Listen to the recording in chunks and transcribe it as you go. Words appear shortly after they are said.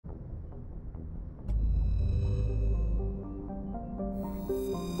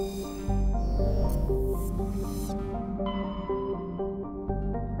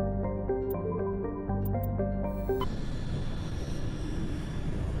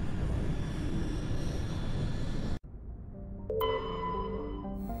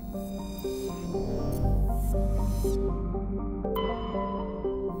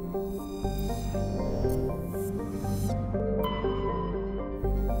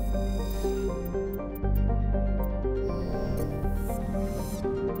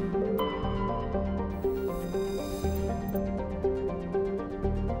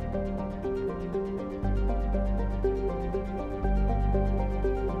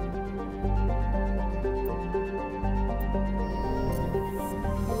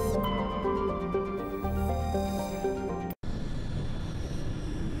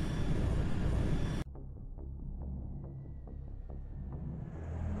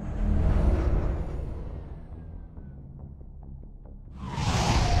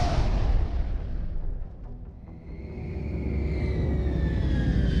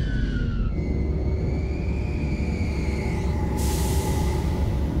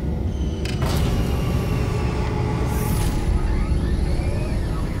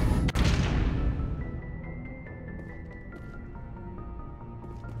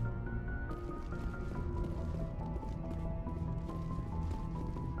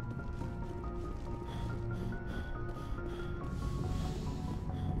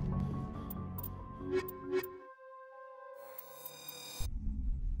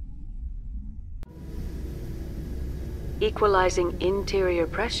Equalizing interior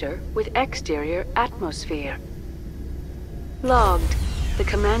pressure with exterior atmosphere. Logged. The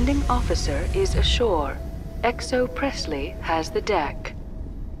commanding officer is ashore. XO Presley has the deck.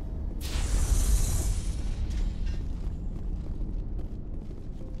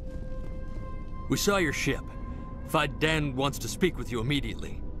 We saw your ship. Fidan wants to speak with you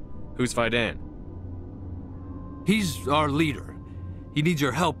immediately. Who's Fidan? He's our leader. He needs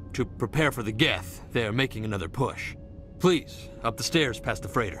your help to prepare for the Geth. They're making another push. Please, up the stairs past the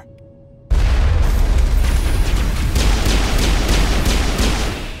freighter.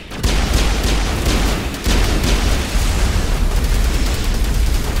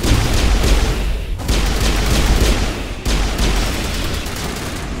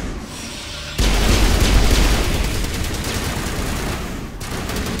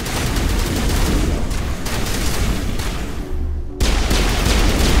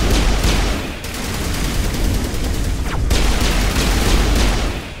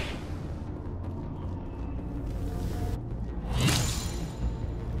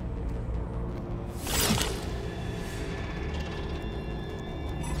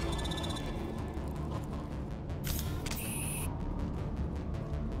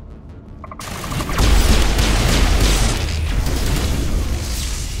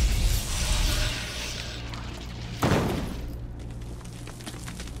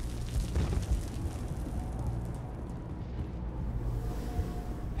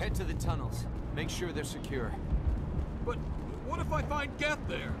 Head to the tunnels. Make sure they're secure. But what if I find Geth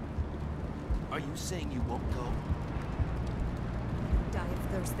there? Are you saying you won't go? Die of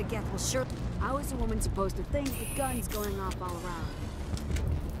thirst. The Geth will sure. How is a woman supposed to think with guns going off all around?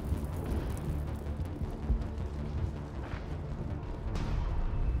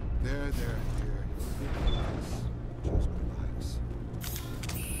 There. Just relax.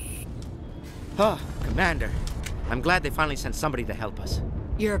 Huh, Commander. I'm glad they finally sent somebody to help us.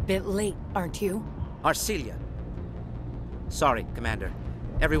 You're a bit late, aren't you? Arcelia. Sorry, Commander.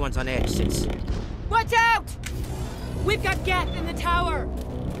 Everyone's on edge since... Watch out! We've got Geth in the tower!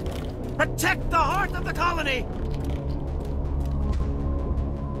 Protect the heart of the colony!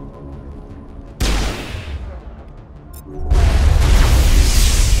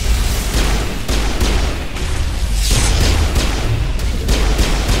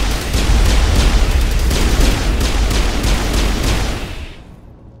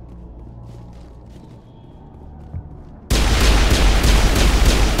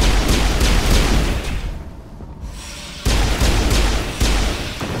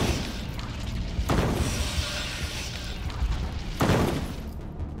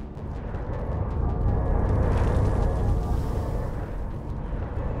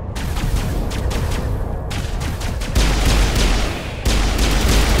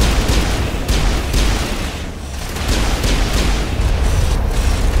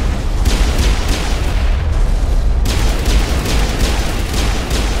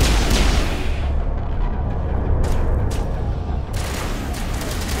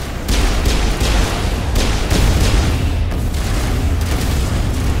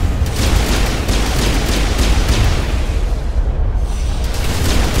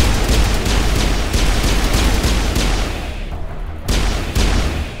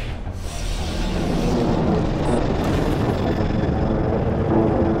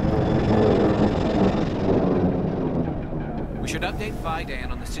 update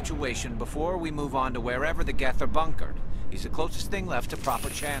Vidan on the situation before we move on to wherever the Geth are bunkered. He's the closest thing left to proper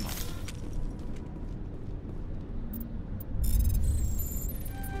channel.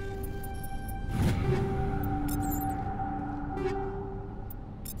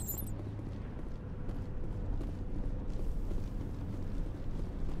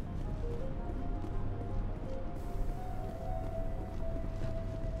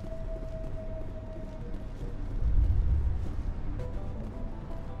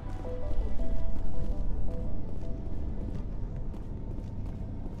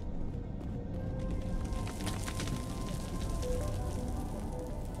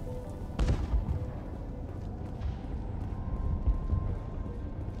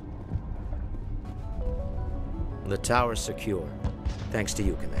 The tower's secure. Thanks to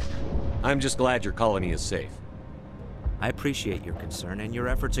you, Commander. I'm just glad your colony is safe. I appreciate your concern and your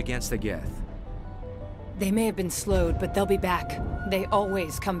efforts against the Geth. They may have been slowed, but they'll be back. They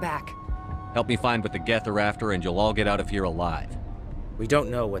always come back. Help me find what the Geth are after, and you'll all get out of here alive. We don't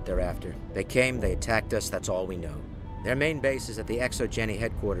know what they're after. They came, they attacked us, that's all we know. Their main base is at the Exogeny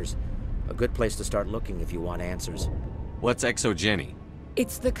headquarters. A good place to start looking if you want answers. What's Exogeny?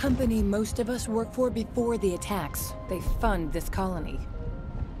 It's the company most of us work for before the attacks. They fund this colony.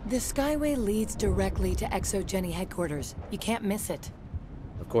 The Skyway leads directly to Exogeny headquarters. You can't miss it.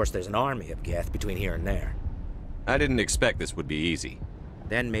 Of course, there's an army of Geth between here and there. I didn't expect this would be easy.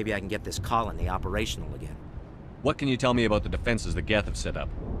 Then maybe I can get this colony operational again. What can you tell me about the defenses the Geth have set up?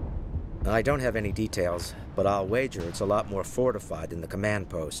 I don't have any details, but I'll wager it's a lot more fortified than the command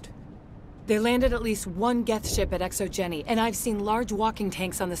post. They landed at least one Geth ship at Exogeny, and I've seen large walking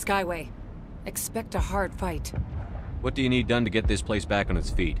tanks on the Skyway. Expect a hard fight. What do you need done to get this place back on its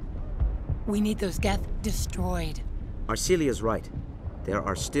feet? We need those Geth destroyed. Arcelia's right. There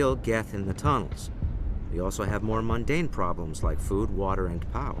are still Geth in the tunnels. We also have more mundane problems like food, water,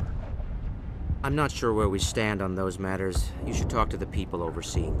 and power. I'm not sure where we stand on those matters. You should talk to the people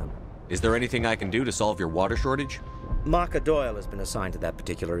overseeing them. Is there anything I can do to solve your water shortage? Maka Doyle has been assigned to that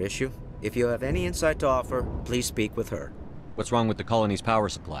particular issue. If you have any insight to offer, please speak with her. What's wrong with the colony's power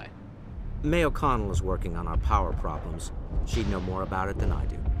supply? May O'Connell is working on our power problems. She'd know more about it than I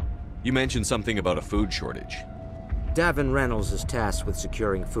do. You mentioned something about a food shortage. Davin Reynolds is tasked with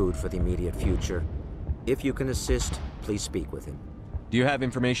securing food for the immediate future. If you can assist, please speak with him. Do you have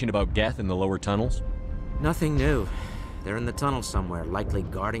information about Geth in the lower tunnels? Nothing new. They're in the tunnel somewhere, likely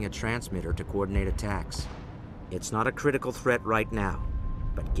guarding a transmitter to coordinate attacks. It's not a critical threat right now,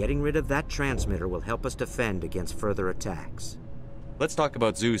 but getting rid of that transmitter will help us defend against further attacks. Let's talk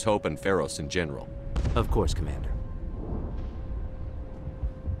about Zoo's Hope and Feros in general. Of course, Commander.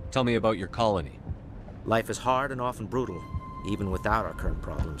 Tell me about your colony. Life is hard and often brutal, even without our current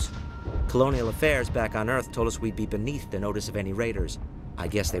problems. Colonial Affairs back on Earth told us we'd be beneath the notice of any raiders. I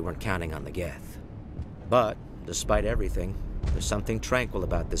guess they weren't counting on the Geth. But, despite everything, there's something tranquil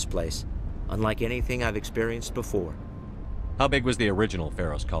about this place, unlike anything I've experienced before. How big was the original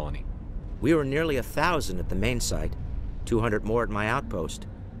Feros colony? We were nearly 1,000 at the main site, 200 more at my outpost.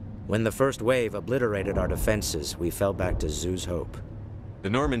 When the first wave obliterated our defenses, we fell back to Zoo's Hope. The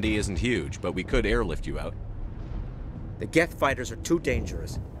Normandy isn't huge, but we could airlift you out. The Geth fighters are too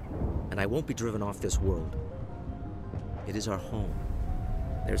dangerous, and I won't be driven off this world. It is our home.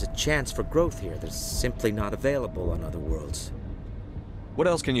 There's a chance for growth here that's simply not available on other worlds. What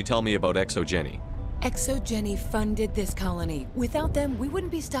else can you tell me about Exogeny? Exogeny funded this colony. Without them, we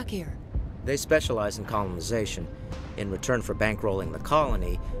wouldn't be stuck here. They specialize in colonization. In return for bankrolling the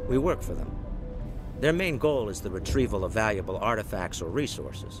colony, we work for them. Their main goal is the retrieval of valuable artifacts or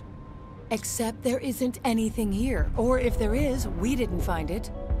resources. Except there isn't anything here. Or if there is, we didn't find it.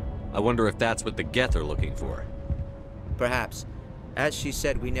 I wonder if that's what the Geth are looking for. Perhaps. As she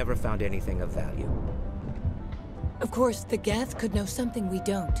said, we never found anything of value. Of course, the Geth could know something we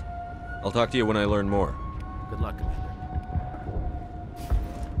don't. I'll talk to you when I learn more. Good luck, Commander.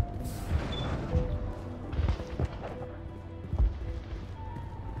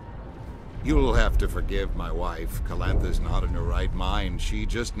 You'll have to forgive my wife. Calantha's not in her right mind. She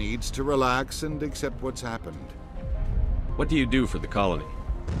just needs to relax and accept what's happened. What do you do for the colony?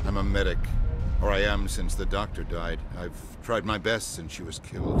 I'm a medic. Or I am since the doctor died. I've tried my best since she was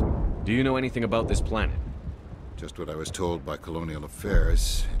killed. Do you know anything about this planet? Just what I was told by Colonial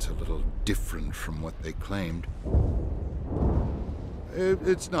Affairs. It's a little different from what they claimed.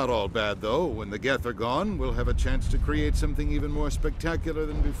 It's not all bad, though. When the Geth are gone, we'll have a chance to create something even more spectacular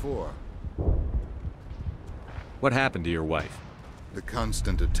than before. What happened to your wife? The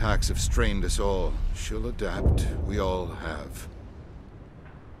constant attacks have strained us all. She'll adapt. We all have.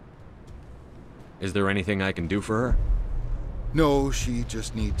 Is there anything I can do for her? No, she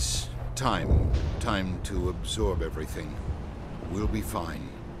just needs time. Time to absorb everything. We'll be fine.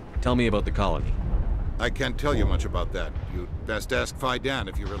 Tell me about the colony. I can't tell you much about that. You'd best ask Phi Dan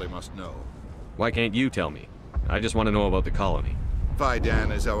if you really must know. Why can't you tell me? I just want to know about the colony. Phi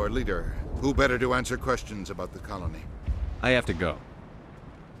Dan is our leader. Who better to answer questions about the colony? I have to go.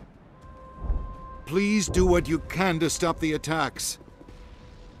 Please do what you can to stop the attacks.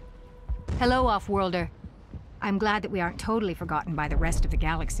 Hello, Off-Worlder. I'm glad that we aren't totally forgotten by the rest of the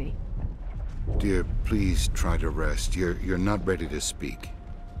galaxy. Dear, please try to rest. You're not ready to speak.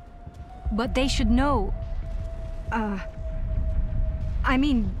 But they should know... I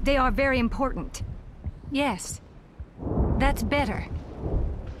mean, they are very important. Yes. That's better.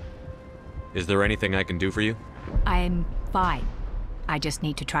 Is there anything I can do for you? I'm fine. I just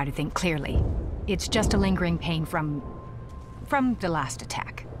need to try to think clearly. It's just a lingering pain from the last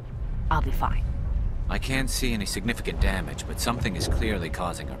attack. I'll be fine. I can't see any significant damage, but something is clearly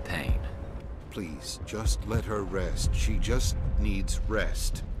causing her pain. Please, just let her rest. She just needs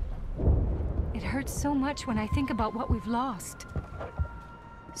rest. It hurts so much when I think about what we've lost.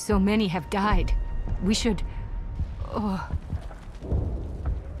 So many have died. We should... Oh...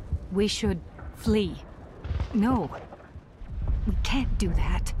 We should flee. No. We can't do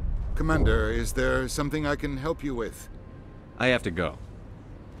that. Commander, is there something I can help you with? I have to go.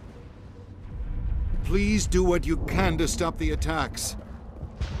 Please do what you can to stop the attacks.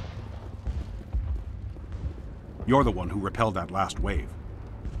 You're the one who repelled that last wave.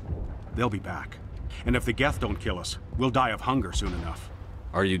 They'll be back. And if the Geth don't kill us, we'll die of hunger soon enough.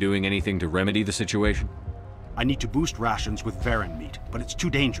 Are you doing anything to remedy the situation? I need to boost rations with Varen meat, but it's too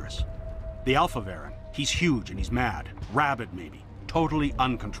dangerous. The Alpha Varen, he's huge and he's mad. Rabid, maybe. Totally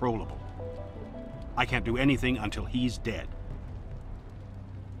uncontrollable. I can't do anything until he's dead.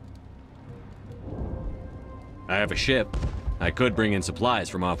 I have a ship. I could bring in supplies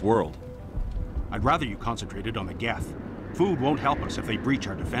from off-world. I'd rather you concentrated on the Geth. Food won't help us if they breach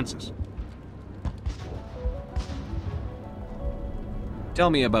our defenses. Tell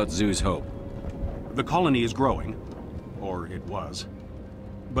me about Zoo's Hope. The colony is growing. Or it was.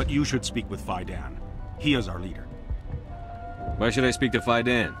 But you should speak with Phi Dan. He is our leader. Why should I speak to Phi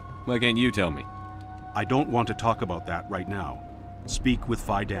Dan? Why can't you tell me? I don't want to talk about that right now. Speak with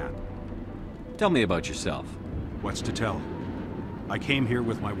Phi Dan. Tell me about yourself. What's to tell? I came here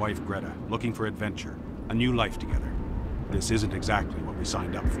with my wife Greta, looking for adventure, a new life together. This isn't exactly what we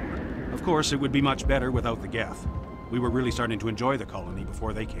signed up for. Of course, it would be much better without the Geth. We were really starting to enjoy the colony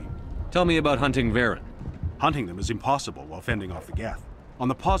before they came. Tell me about hunting Varen. Hunting them is impossible while fending off the Geth. On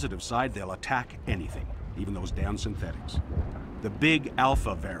the positive side, they'll attack anything, even those damn synthetics. The big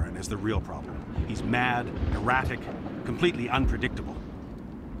Alpha Varen is the real problem. He's mad, erratic, completely unpredictable.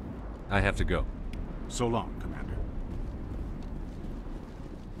 I have to go. So long, Commander.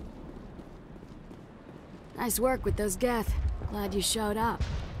 Nice work with those Geth. Glad you showed up.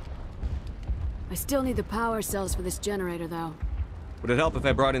 I still need the power cells for this generator, though. Would it help if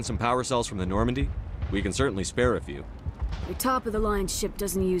I brought in some power cells from the Normandy? We can certainly spare a few. Your top-of-the-line ship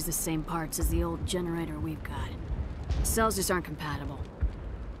doesn't use the same parts as the old generator we've got. The cells just aren't compatible.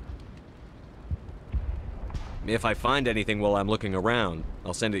 If I find anything while I'm looking around,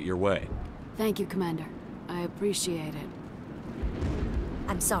 I'll send it your way. Thank you, Commander. I appreciate it.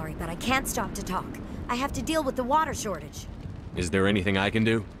 I'm sorry, but I can't stop to talk. I have to deal with the water shortage. Is there anything I can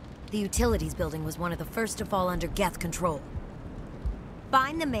do? The utilities building was one of the first to fall under Geth control.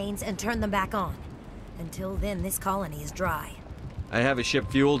 Find the mains and turn them back on. Until then, this colony is dry. I have a ship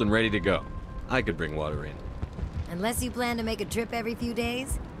fueled and ready to go. I could bring water in. Unless you plan to make a trip every few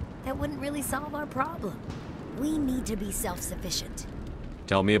days, that wouldn't really solve our problem. We need to be self-sufficient.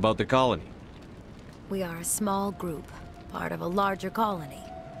 Tell me about the colony. We are a small group, part of a larger colony,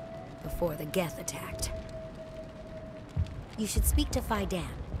 before the Geth attacked. You should speak to Phi Dan.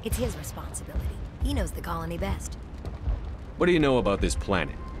 It's his responsibility. He knows the colony best. What do you know about this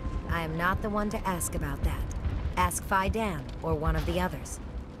planet? I am not the one to ask about that. Ask Phi Dan, or one of the others.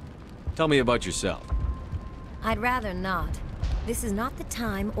 Tell me about yourself. I'd rather not. This is not the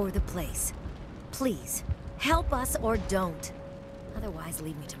time or the place. Please, help us or don't. Otherwise,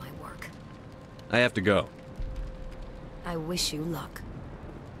 leave me to my work. I have to go. I wish you luck.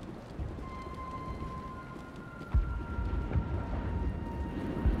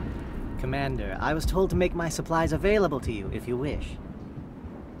 Commander, I was told to make my supplies available to you if you wish.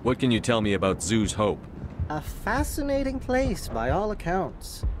 What can you tell me about Zoo's Hope? A fascinating place by all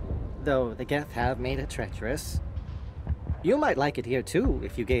accounts. Though the Geth have made it treacherous. You might like it here too,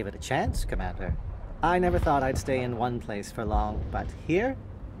 if you gave it a chance, Commander. I never thought I'd stay in one place for long, but here?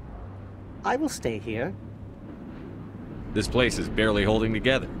 I will stay here. This place is barely holding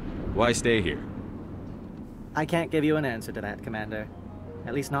together. Why stay here? I can't give you an answer to that, Commander.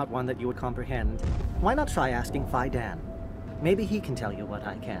 At least not one that you would comprehend. Why not try asking Phi Dan? Maybe he can tell you what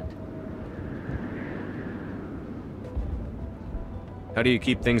I can't. How do you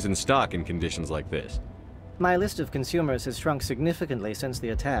keep things in stock in conditions like this? My list of consumers has shrunk significantly since the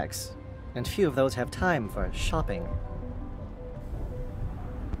attacks, and few of those have time for shopping.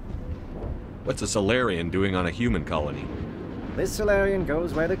 What's a Solarian doing on a human colony? This Solarian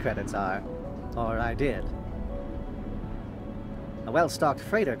goes where the credits are. Or I did. A well-stocked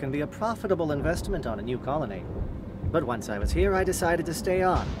freighter can be a profitable investment on a new colony. But once I was here, I decided to stay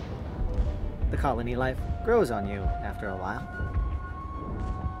on. The colony life grows on you after a while.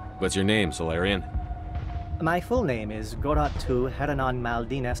 What's your name, Solarian? My full name is Goratu Heranon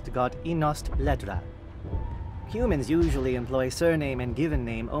Maldinest God Inost Ledra. Humans usually employ surname and given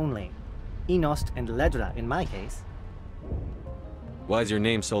name only. Inost and Ledra in my case. Why's your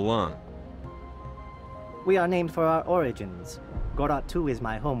name so long? We are named for our origins. Goratu is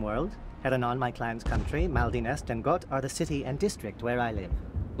my homeworld, Heranon my clan's country, Maldinest and Got are the city and district where I live.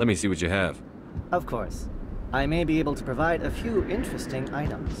 Let me see what you have. Of course. I may be able to provide a few interesting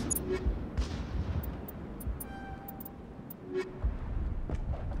items.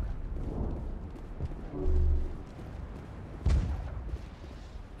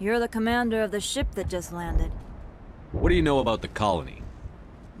 You're the commander of the ship that just landed. What do you know about the colony?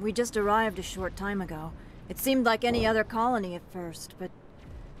 We just arrived a short time ago. It seemed like any other colony at first, but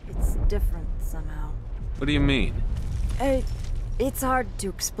it's different somehow. What do you mean? It's hard to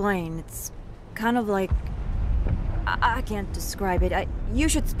explain. It's kind of like... I can't describe it. You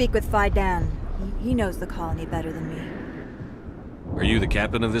should speak with Phi Dan. He knows the colony better than me. Are you the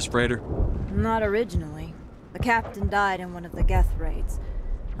captain of this freighter? Not originally. The captain died in one of the Geth raids.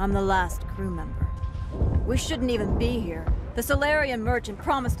 I'm the last crew member. We shouldn't even be here. The Solarian merchant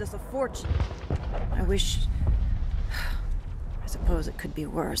promised us a fortune. I wish... I suppose it could be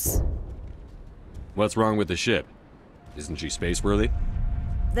worse. What's wrong with the ship? Isn't she spaceworthy?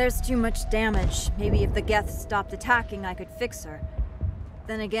 There's too much damage. Maybe if the Geth stopped attacking, I could fix her.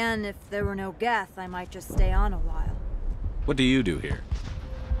 Then again, if there were no Geth, I might just stay on a while. What do you do here?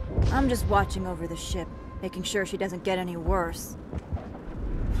 I'm just watching over the ship, making sure she doesn't get any worse.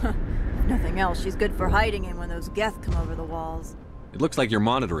 If nothing else, she's good for hiding in when those Geth come over the walls. It looks like you're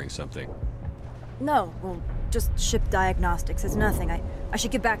monitoring something. No, well, just ship diagnostics. It's nothing. I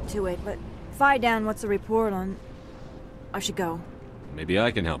should get back to it, but Phi Dan, what's the report on... I should go. Maybe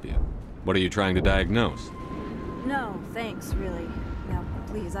I can help you. What are you trying to diagnose? No, thanks, really. Now,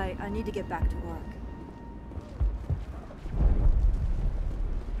 please, I need to get back to work.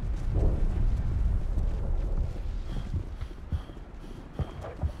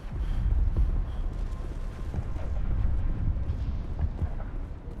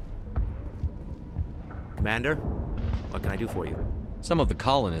 Commander, what can I do for you? Some of the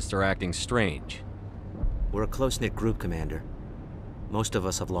colonists are acting strange. We're a close-knit group, Commander. Most of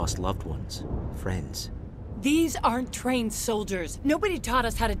us have lost loved ones, friends. These aren't trained soldiers. Nobody taught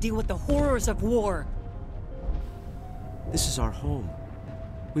us how to deal with the horrors of war. This is our home.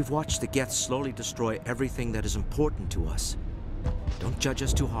 We've watched the Geth slowly destroy everything that is important to us. Don't judge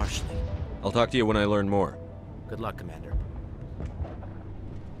us too harshly. I'll talk to you when I learn more. Good luck, Commander.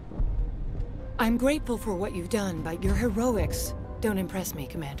 I'm grateful for what you've done, but your heroics don't impress me,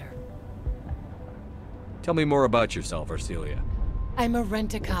 Commander. Tell me more about yourself, Arcelia. I'm a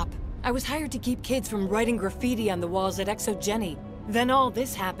rent-a-cop. I was hired to keep kids from writing graffiti on the walls at Exogeny. Then all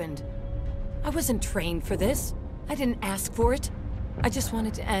this happened. I wasn't trained for this. I didn't ask for it. I just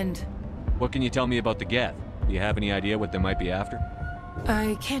wanted to end. What can you tell me about the Geth? Do you have any idea what they might be after?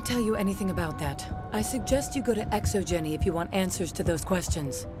 I can't tell you anything about that. I suggest you go to Exogeny if you want answers to those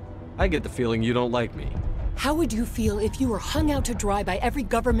questions. I get the feeling you don't like me. How would you feel if you were hung out to dry by every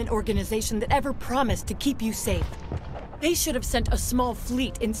government organization that ever promised to keep you safe? They should have sent a small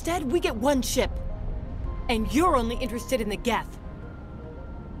fleet. Instead, we get one ship. And you're only interested in the Geth.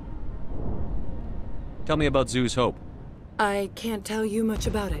 Tell me about Zoo's Hope. I can't tell you much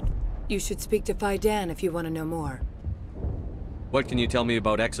about it. You should speak to Phi Dan if you want to know more. What can you tell me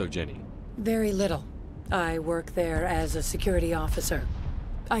about Exogeny? Very little. I work there as a security officer.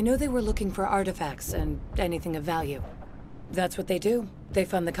 I know they were looking for artifacts and anything of value. That's what they do. They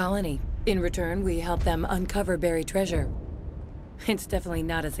fund the colony. In return, we help them uncover buried treasure. It's definitely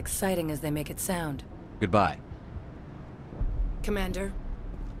not as exciting as they make it sound. Goodbye. Commander.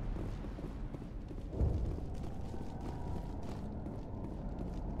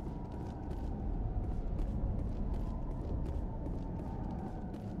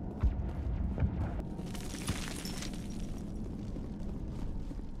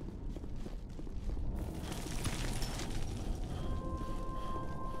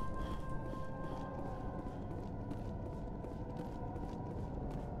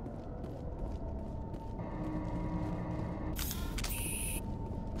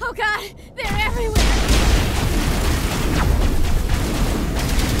 Oh god, they're everywhere!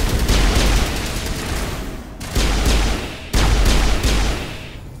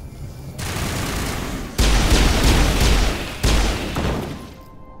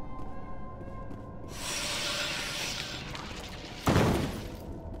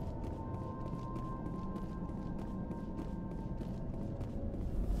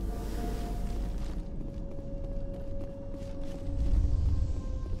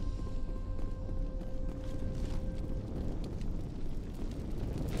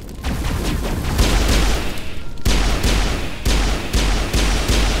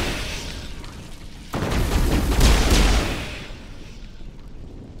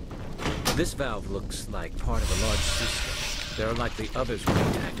 This valve looks like part of a large system. There are likely others we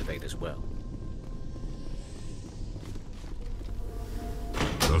need to activate as well.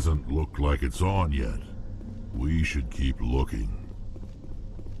 Doesn't look like it's on yet. We should keep looking.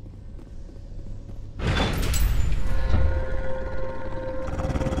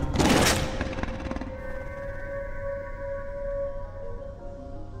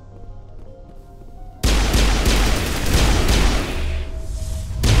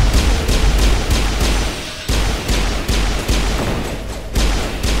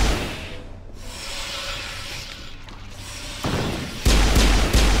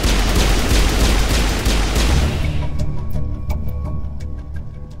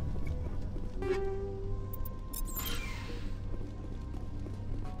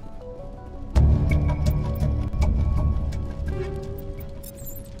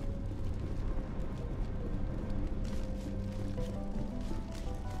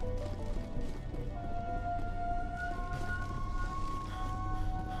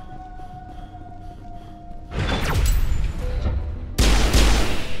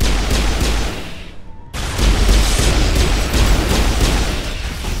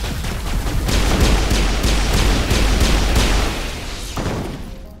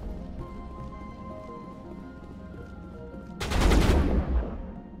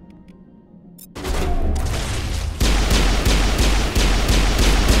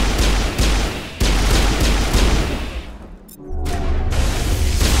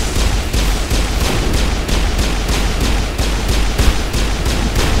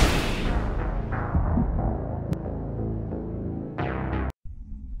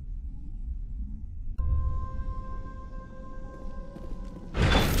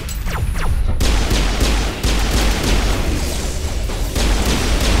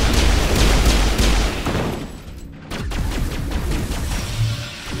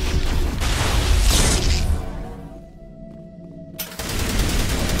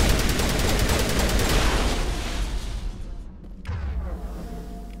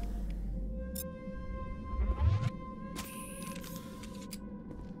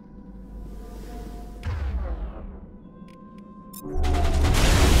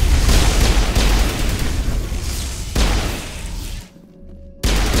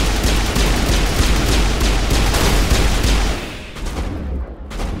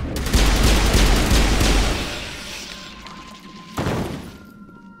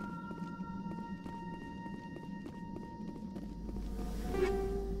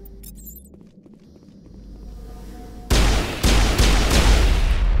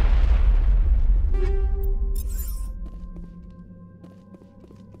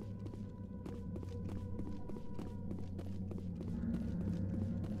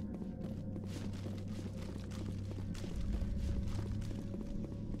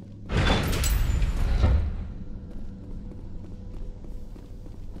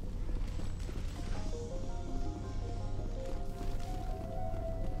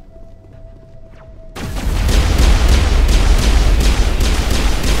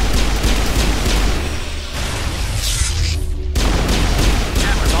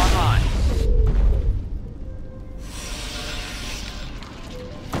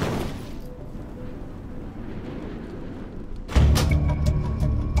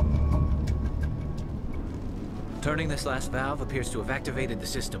 Turning this last valve appears to have activated the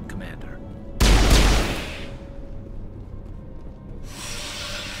system, Commander.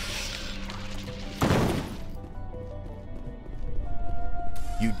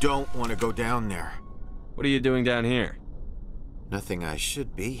 You don't want to go down there. What are you doing down here? Nothing I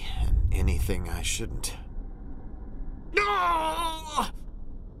should be, and anything I shouldn't. No!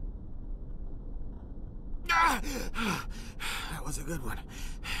 That was a good one.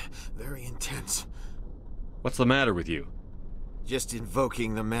 Very intense. What's the matter with you? Just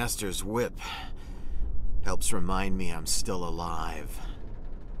invoking the Master's whip. Helps remind me I'm still alive.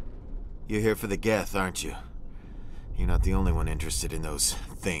 You're here for the Geth, aren't you? You're not the only one interested in those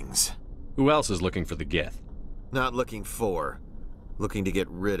things. Who else is looking for the Geth? Not looking for. Looking to get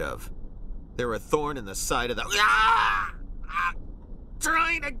rid of. They're a thorn in the side of the... Ah! Ah!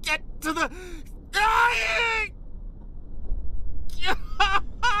 Trying to get to the... Dying!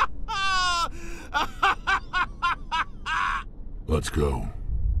 Let's go.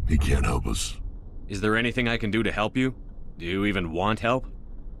 He can't help us. Is there anything I can do to help you? Do you even want help?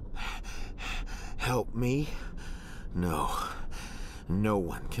 Help me? No. No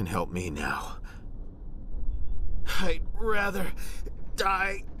one can help me now. I'd rather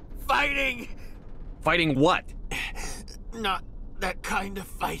die fighting! Fighting what? Not that kind of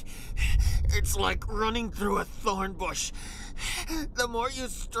fight. It's like running through a thorn bush. The more you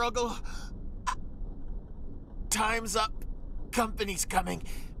struggle... Time's up. Company's coming.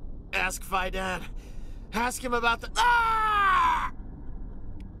 Ask Fidan. Ask him about the... Ah!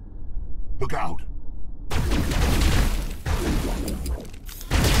 Look out!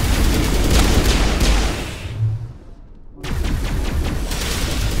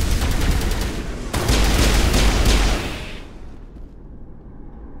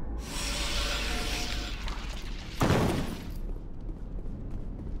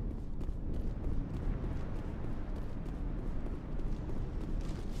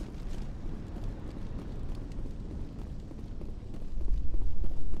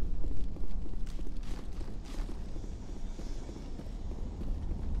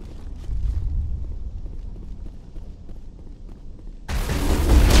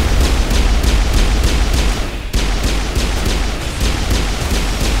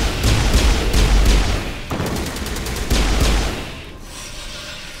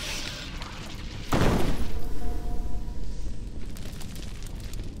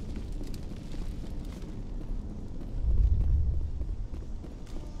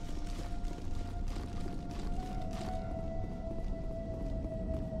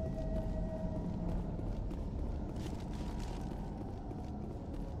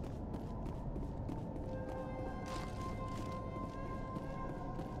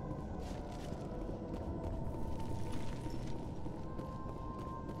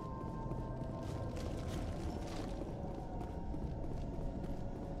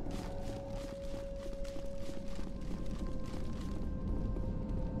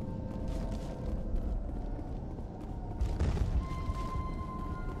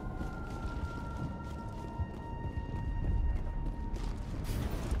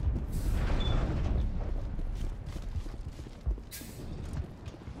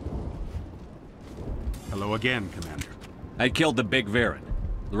 Hello again, Commander. I killed the big Varen.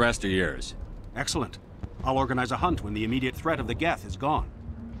 The rest are yours. Excellent. I'll organize a hunt when the immediate threat of the Geth is gone.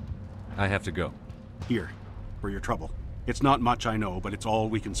 I have to go. Here, for your trouble. It's not much, I know, but it's all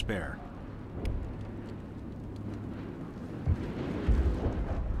we can spare.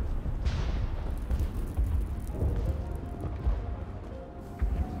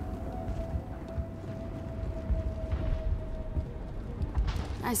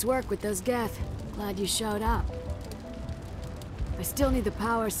 Nice work with those Geth. Glad you showed up. I still need the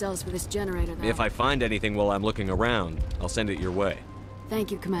power cells for this generator, though. If I find anything while I'm looking around, I'll send it your way.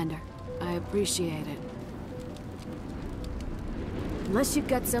 Thank you, Commander. I appreciate it. Unless you've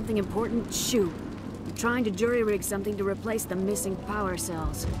got something important, shoot. I'm trying to jury-rig something to replace the missing power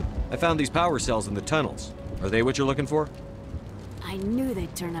cells. I found these power cells in the tunnels. Are they what you're looking for? I knew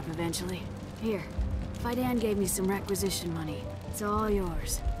they'd turn up eventually. Here, Fidan gave me some requisition money. It's all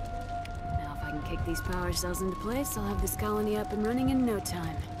yours. Now, if I can kick these power cells into place, I'll have this colony up and running in no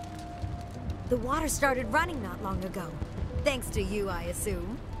time. The water started running not long ago. Thanks to you, I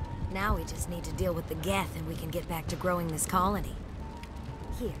assume. Now we just need to deal with the Geth and we can get back to growing this colony.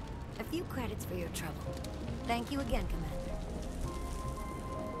 Here, a few credits for your trouble. Thank you again, Commander.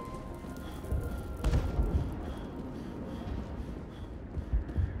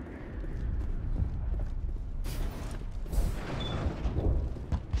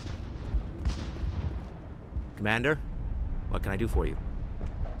 Commander, what can I do for you?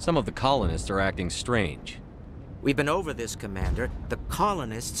 Some of the colonists are acting strange. We've been over this, Commander. The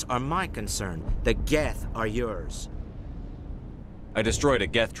colonists are my concern. The Geth are yours. I destroyed a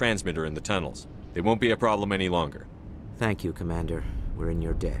Geth transmitter in the tunnels. They won't be a problem any longer. Thank you, Commander. We're in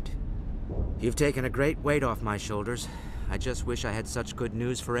your debt. You've taken a great weight off my shoulders. I just wish I had such good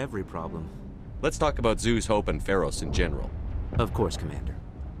news for every problem. Let's talk about Zoo's Hope and Feros in general. Of course, Commander.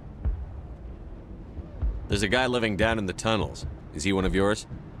 There's a guy living down in the tunnels. Is he one of yours?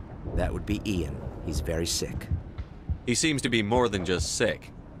 That would be Ian. He's very sick. He seems to be more than just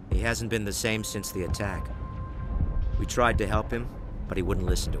sick. He hasn't been the same since the attack. We tried to help him, but he wouldn't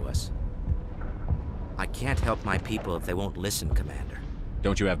listen to us. I can't help my people if they won't listen, Commander.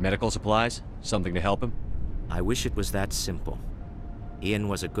 Don't you have medical supplies? Something to help him? I wish it was that simple. Ian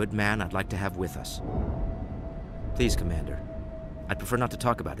was a good man I'd like to have with us. Please, Commander. I'd prefer not to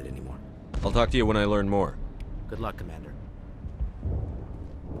talk about it anymore. I'll talk to you when I learn more. Good luck, Commander.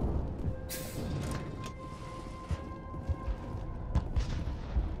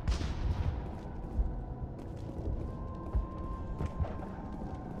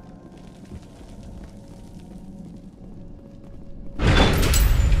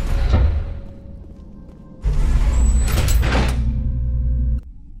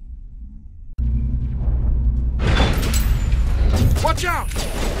 Watch out!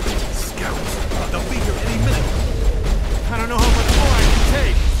 Scouts! They'll be here any minute! I don't know how much more I can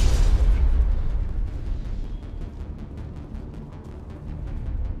take!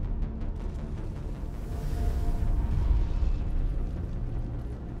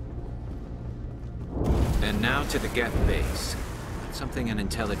 And now to the Geth base. Something an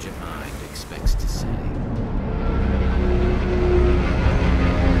intelligent mind expects to say.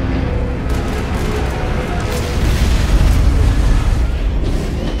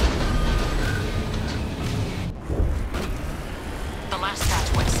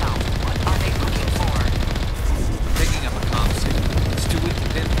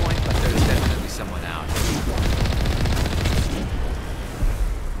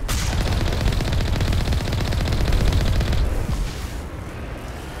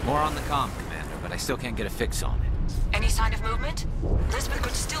 Still can't get a fix on it. Any sign of movement? Lisbeth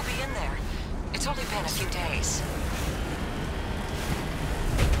could still be in there. It's only been a few days.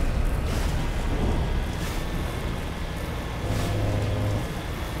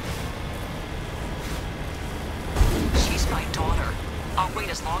 She's my daughter. I'll wait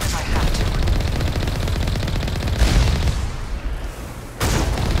as long as I have to.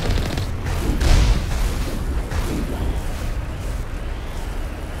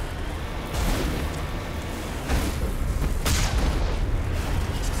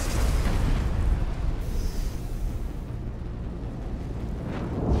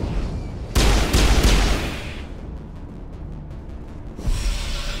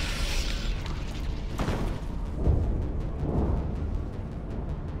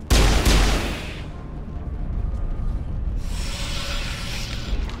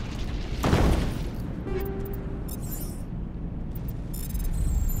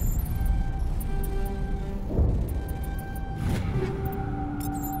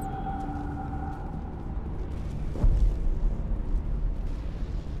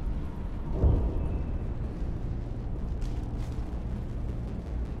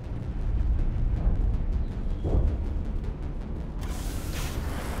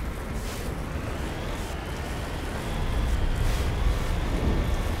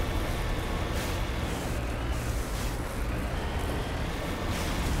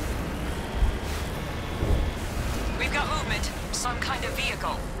 Some kind of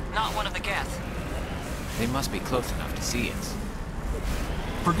vehicle, not one of the Geth. They must be close enough to see us.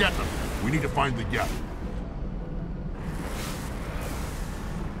 Forget them. We need to find the Geth.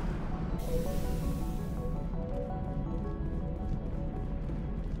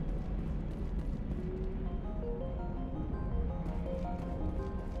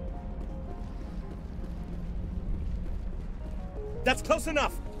 That's close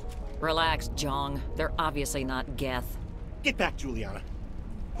enough! Relax, Jong. They're obviously not Geth. Get back, Juliana.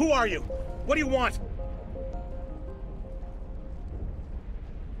 Who are you? What do you want?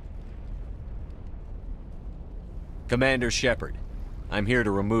 Commander Shepard, I'm here to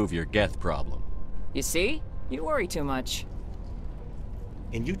remove your Geth problem. You see? You worry too much.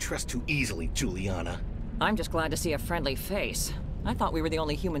 And you trust too easily, Juliana. I'm just glad to see a friendly face. I thought we were the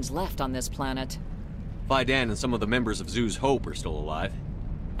only humans left on this planet. Fidan and some of the members of Zoo's Hope are still alive.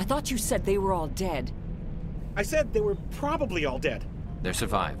 I thought you said they were all dead. I said they were probably all dead. They're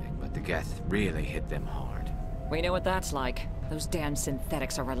surviving, but the Geth really hit them hard. We know what that's like. Those damn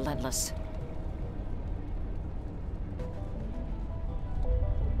synthetics are relentless.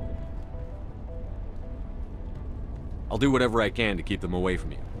 I'll do whatever I can to keep them away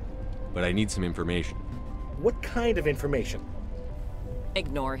from you. But I need some information. What kind of information?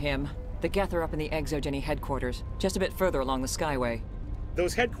 Ignore him. The Geth are up in the Exogeny headquarters, just a bit further along the Skyway.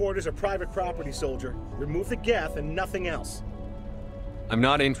 Those headquarters are private property, soldier. Remove the Geth and nothing else. I'm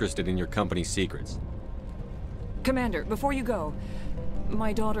not interested in your company's secrets. Commander, before you go,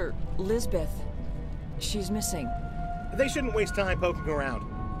 my daughter, Lisbeth, she's missing. They shouldn't waste time poking around.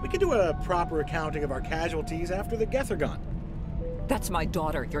 We can do a proper accounting of our casualties after the Geth are gone. That's my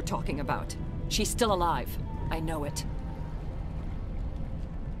daughter you're talking about. She's still alive. I know it.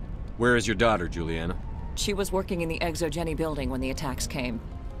 Where is your daughter, Juliana? She was working in the Exogeny building when the attacks came.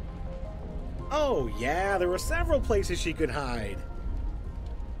 Oh, yeah, there were several places she could hide.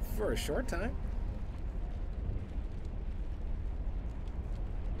 For a short time.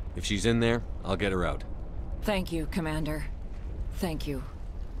 If she's in there, I'll get her out. Thank you, Commander. Thank you.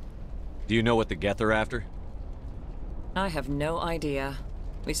 Do you know what the Geth are after? I have no idea.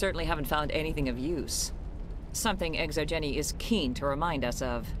 We certainly haven't found anything of use. Something Exogeny is keen to remind us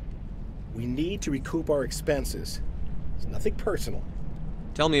of. We need to recoup our expenses. It's nothing personal.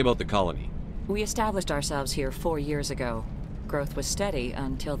 Tell me about the colony. We established ourselves here 4 years ago. Growth was steady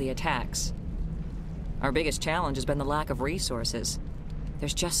until the attacks. Our biggest challenge has been the lack of resources.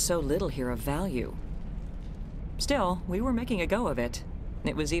 There's just so little here of value. Still, we were making a go of it.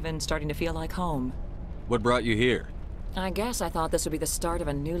 It was even starting to feel like home. What brought you here? I guess I thought this would be the start of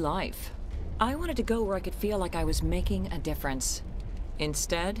a new life. I wanted to go where I could feel like I was making a difference.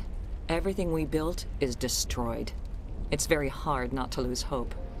 Instead, everything we built is destroyed. It's very hard not to lose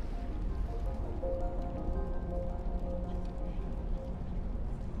hope.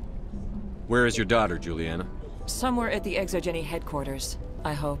 Where is your daughter, Juliana? Somewhere at the Exogeny headquarters,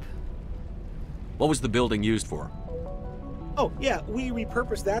 I hope. What was the building used for? Oh, yeah, we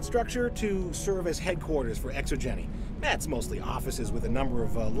repurposed that structure to serve as headquarters for Exogeny. That's mostly offices with a number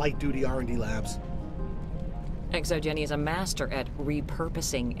of light-duty R&D labs. Exogeny is a master at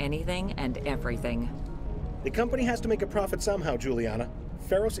repurposing anything and everything. The company has to make a profit somehow, Juliana.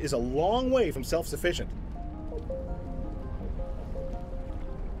 Feros is a long way from self-sufficient.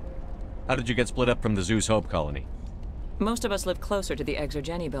 How did you get split up from the Zeus Hope colony? Most of us lived closer to the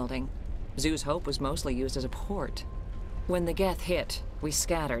Exogeny building. Zeus Hope was mostly used as a port. When the Geth hit, we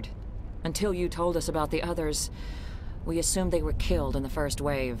scattered. Until you told us about the others, we assumed they were killed in the first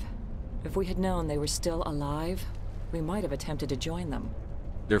wave. If we had known they were still alive, we might have attempted to join them.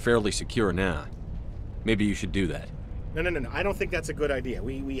 They're fairly secure now. Maybe you should do that. No. I don't think that's a good idea.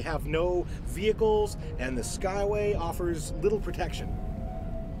 We have no vehicles, and the Skyway offers little protection.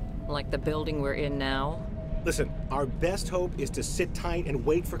 Like the building we're in now? Listen, our best hope is to sit tight and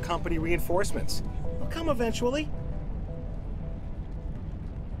wait for company reinforcements. They'll come eventually.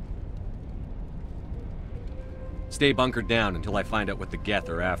 Stay bunkered down until I find out what the Geth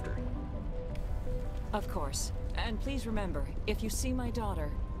are after. Of course. And please remember, if you see my daughter...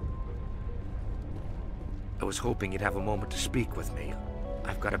 I was hoping you'd have a moment to speak with me.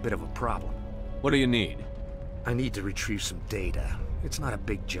 I've got a bit of a problem. What do you need? I need to retrieve some data. It's not a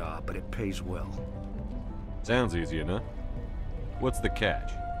big job, but it pays well. Sounds easy enough. What's the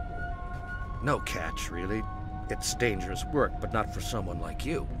catch? No catch, really. It's dangerous work, but not for someone like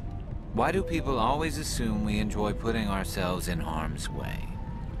you. Why do people always assume we enjoy putting ourselves in harm's way?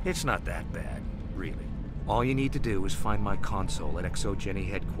 It's not that bad, really. All you need to do is find my console at Exogeny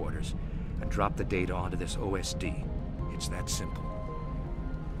headquarters and drop the data onto this OSD. It's that simple.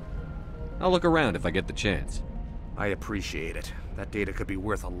 I'll look around if I get the chance. I appreciate it. That data could be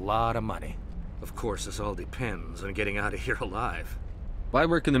worth a lot of money. Of course, this all depends on getting out of here alive. Why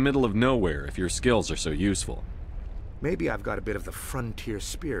work in the middle of nowhere if your skills are so useful? Maybe I've got a bit of the frontier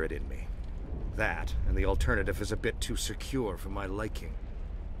spirit in me. That, and the alternative is a bit too secure for my liking.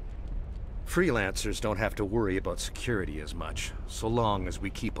 Freelancers don't have to worry about security as much, so long as we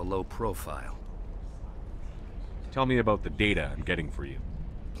keep a low profile. Tell me about the data I'm getting for you.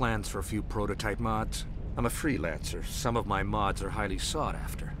 Plans for a few prototype mods? I'm a freelancer. Some of my mods are highly sought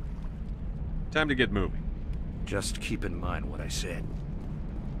after. Time to get moving. Just keep in mind what I said.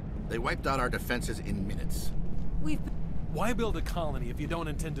 They wiped out our defenses in minutes. Why build a colony if you don't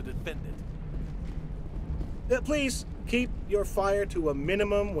intend to defend it? Please, keep your fire to a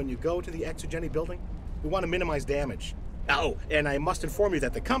minimum when you go to the Exogeny building. We want to minimize damage. Oh, and I must inform you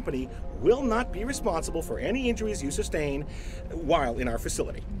that the company will not be responsible for any injuries you sustain while in our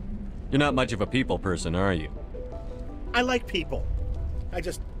facility. You're not much of a people person, are you? I like people. I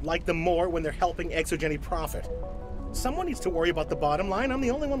just like them more when they're helping Exogeny profit. Someone needs to worry about the bottom line. I'm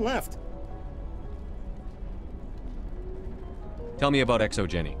the only one left. Tell me about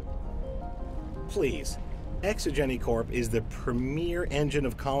Exogeny. Please. Exogeny Corp is the premier engine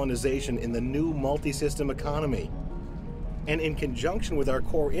of colonization in the new multi-system economy. And in conjunction with our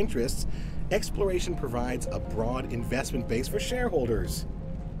core interests, exploration provides a broad investment base for shareholders.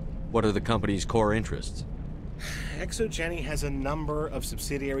 What are the company's core interests? Exogeny has a number of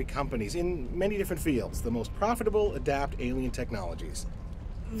subsidiary companies in many different fields. The most profitable adapt alien technologies.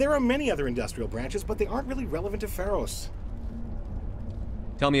 There are many other industrial branches, but they aren't really relevant to Feros.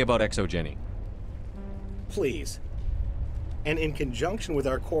 Tell me about Exogeny. Please. And in conjunction with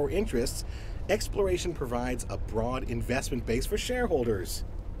our core interests, exploration provides a broad investment base for shareholders.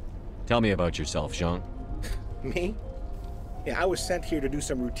 Tell me about yourself, Jean. Me? Yeah, I was sent here to do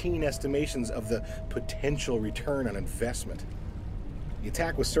some routine estimations of the potential return on investment. The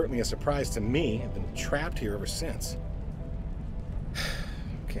attack was certainly a surprise to me. I've been trapped here ever since.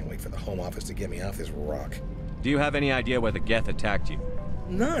 Can't wait for the Home Office to get me off this rock. Do you have any idea where the Geth attacked you?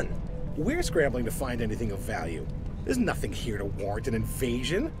 None. We're scrambling to find anything of value. There's nothing here to warrant an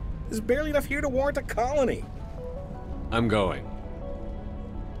invasion. There's barely enough here to warrant a colony. I'm going.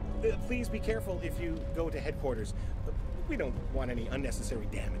 Please be careful if you go to headquarters. We don't want any unnecessary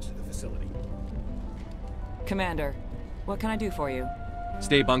damage to the facility. Commander, what can I do for you?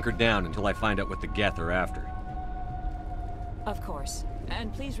 Stay bunkered down until I find out what the Geth are after. Of course.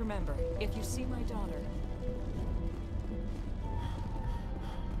 And please remember, if you see my daughter...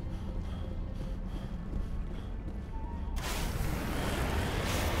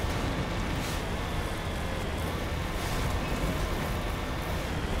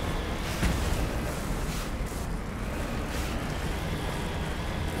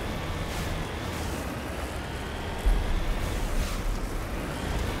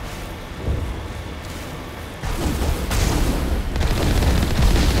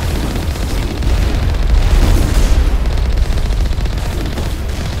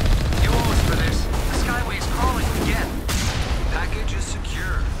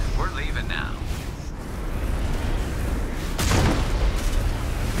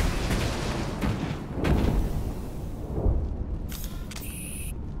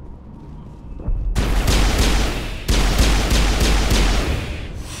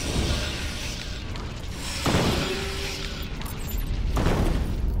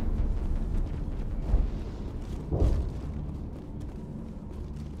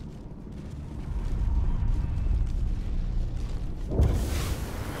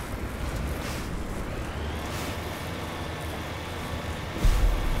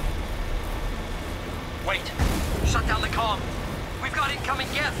 Wait! Shut down the comm! We've got incoming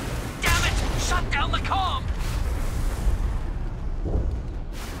Geth! Damn it! Shut down the comm!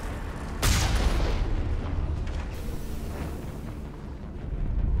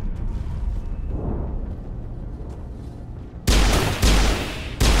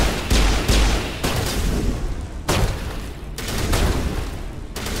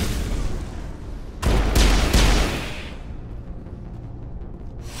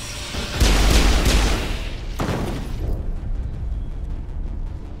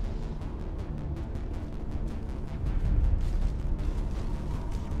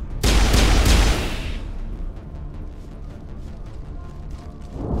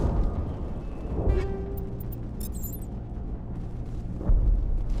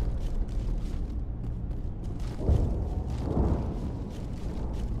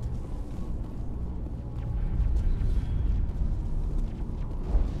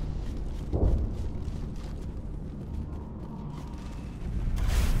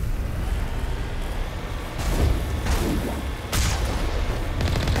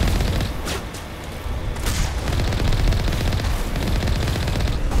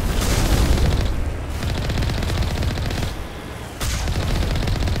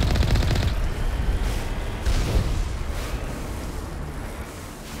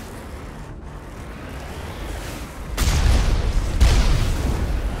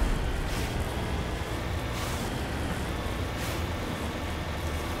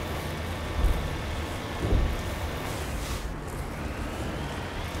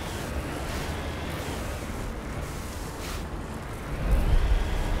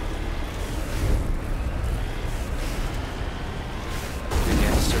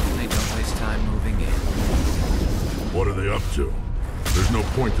 What are they up to? There's no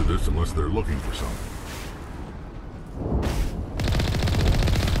point to this unless they're looking for something.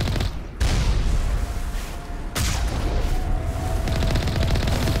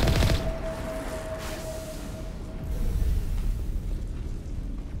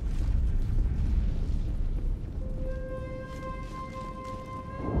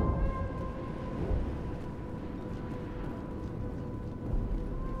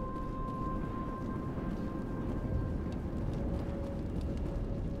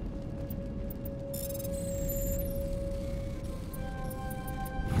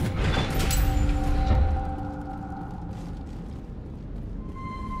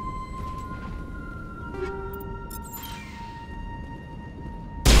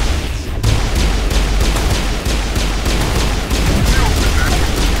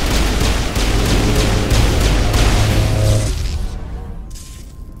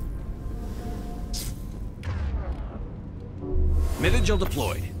 Vigil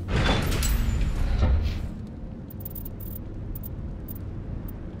deployed.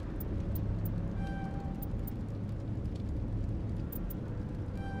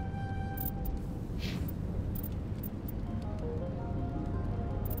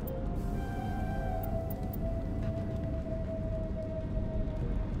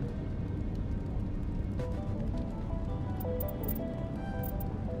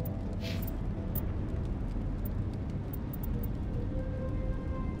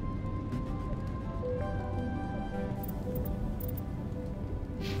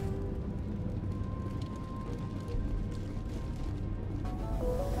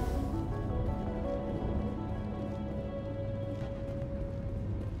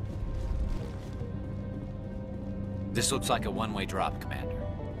 This looks like a one-way drop, Commander.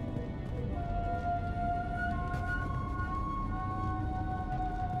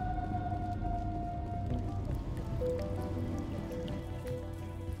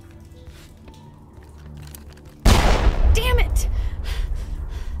 Damn it!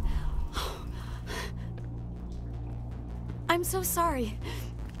 I'm so sorry.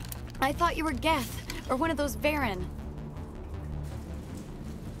 I thought you were Geth, or one of those Varen.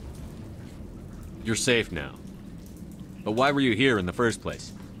 You're safe now. But why were you here in the first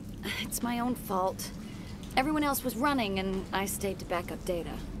place? It's my own fault. Everyone else was running, and I stayed to back up data.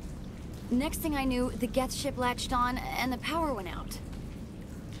 Next thing I knew, the Geth ship latched on, and the power went out.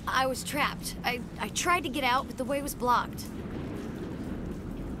 I was trapped. I tried to get out, but the way was blocked.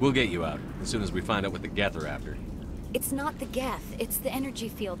 We'll get you out, as soon as we find out what the Geth are after. It's not the Geth, it's the energy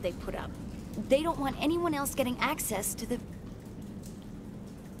field they put up. They don't want anyone else getting access to the...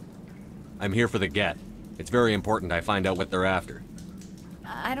 I'm here for the Geth. It's very important I find out what they're after.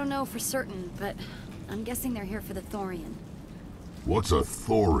 I don't know for certain, but I'm guessing they're here for the Thorian. What's a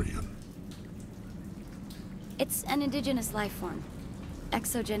Thorian? It's an indigenous life form.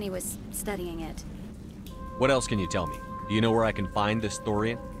 Exogeny was studying it. What else can you tell me? Do you know where I can find this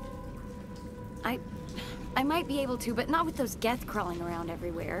Thorian? I might be able to, but not with those Geth crawling around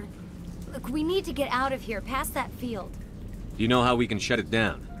everywhere. Look, we need to get out of here, past that field. Do you know how we can shut it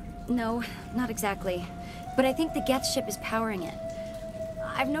down? No, not exactly. But I think the Geth ship is powering it.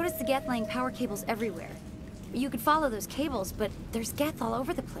 I've noticed the Geth laying power cables everywhere. You could follow those cables, but there's Geth all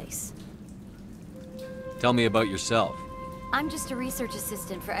over the place. Tell me about yourself. I'm just a research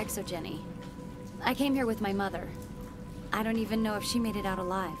assistant for Exogeny. I came here with my mother. I don't even know if she made it out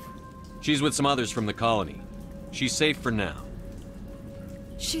alive. She's with some others from the colony. She's safe for now.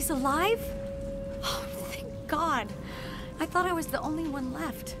 She's alive? Oh, thank God. I thought I was the only one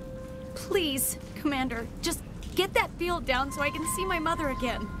left. Please, Commander, just get that field down so I can see my mother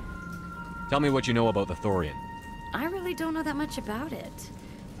again. Tell me what you know about the Thorian. I really don't know that much about it.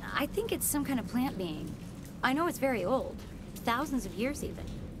 I think it's some kind of plant being. I know it's very old. Thousands of years, even.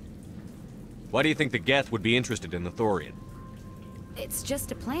 Why do you think the Geth would be interested in the Thorian? It's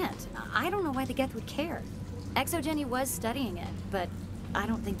just a plant. I don't know why the Geth would care. Exogeny was studying it, but I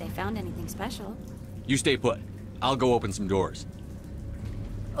don't think they found anything special. You stay put. I'll go open some doors.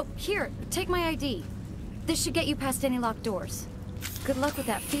 Oh, here, take my ID. This should get you past any locked doors. Good luck with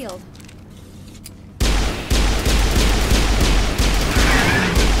that field.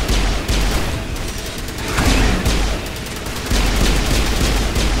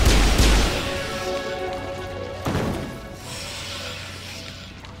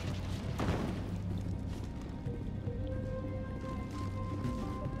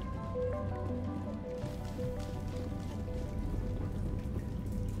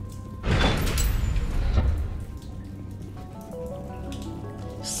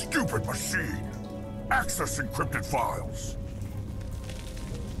 Stupid machine! Access encrypted files!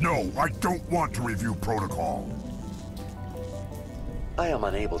 No, I don't want to review protocol. I am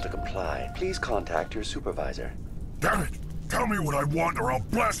unable to comply. Please contact your supervisor. Damn it! Tell me what I want or I'll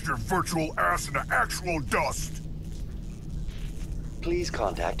blast your virtual ass into actual dust! Please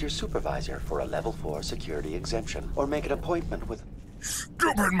contact your supervisor for a level 4 security exemption, or make an appointment with...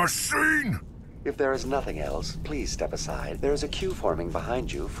 Stupid machine! If there is nothing else, please step aside. There is a queue forming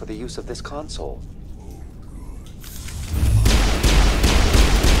behind you for the use of this console.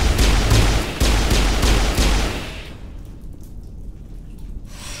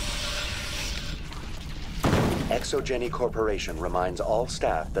 Exogeny Corporation reminds all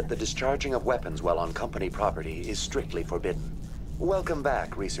staff that the discharging of weapons while on company property is strictly forbidden. Welcome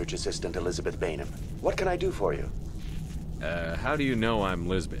back, Research Assistant Elizabeth Bainham. What can I do for you? How do you know I'm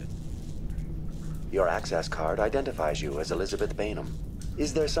Lisbeth? Your access card identifies you as Elizabeth Bainham.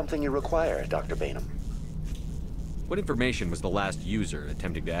 Is there something you require, Dr. Bainham? What information was the last user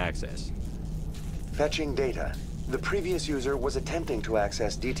attempting to access? Fetching data. The previous user was attempting to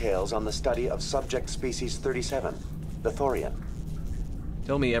access details on the study of subject species 37, the Thorian.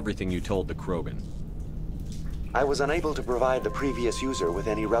 Tell me everything you told the Krogan. I was unable to provide the previous user with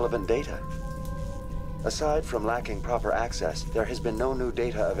any relevant data. Aside from lacking proper access, there has been no new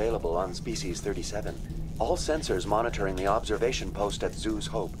data available on Species 37. All sensors monitoring the observation post at Zeus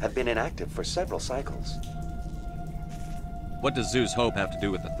Hope have been inactive for several cycles. What does Zeus Hope have to do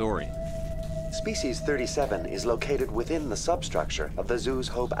with the Thorian? Species 37 is located within the substructure of the Zeus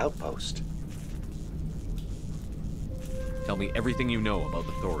Hope outpost. Tell me everything you know about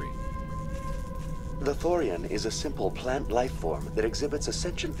the Thorian. The Thorian is a simple plant life form that exhibits a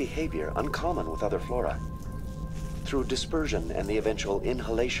sentient behavior uncommon with other flora. Through dispersion and the eventual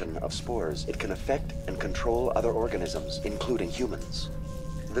inhalation of spores, it can affect and control other organisms, including humans.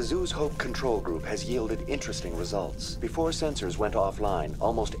 The Zoo's Hope control group has yielded interesting results. Before sensors went offline,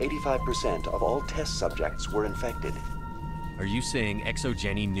 almost 85% of all test subjects were infected. Are you saying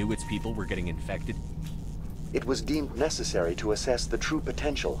ExoGeni knew its people were getting infected? It was deemed necessary to assess the true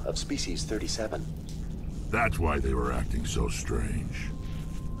potential of Species 37. That's why they were acting so strange.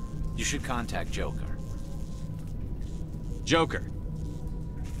 You should contact Joker. Joker.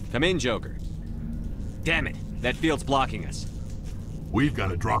 Come in, Joker. Damn it, that field's blocking us. We've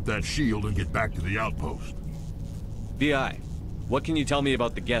got to drop that shield and get back to the outpost. VI, what can you tell me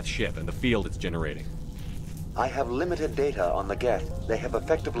about the Geth ship and the field it's generating? I have limited data on the Geth. They have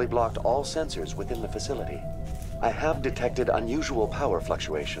effectively blocked all sensors within the facility. I have detected unusual power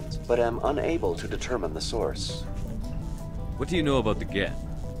fluctuations, but am unable to determine the source. What do you know about the Geth?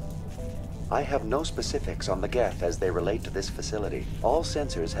 I have no specifics on the Geth as they relate to this facility. All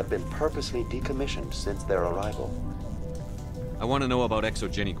sensors have been purposely decommissioned since their arrival. I want to know about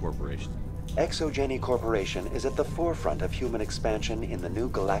ExoGeni Corporation. ExoGeni Corporation is at the forefront of human expansion in the new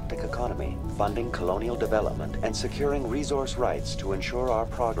galactic economy, funding colonial development and securing resource rights to ensure our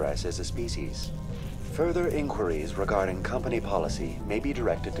progress as a species. Further inquiries regarding company policy may be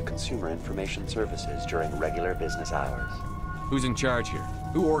directed to Consumer Information Services during regular business hours. Who's in charge here?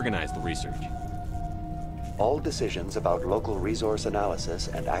 Who organized the research? All decisions about local resource analysis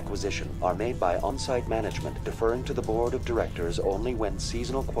and acquisition are made by on-site management, deferring to the board of directors only when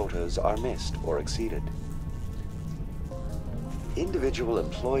seasonal quotas are missed or exceeded. Individual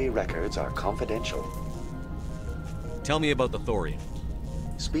employee records are confidential. Tell me about the thorium.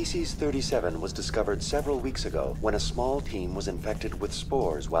 Species 37 was discovered several weeks ago when a small team was infected with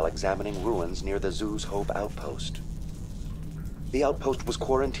spores while examining ruins near the Zoo's Hope outpost. The outpost was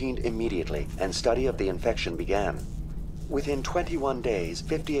quarantined immediately, and study of the infection began. Within 21 days,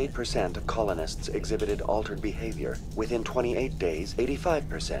 58% of colonists exhibited altered behavior. Within 28 days,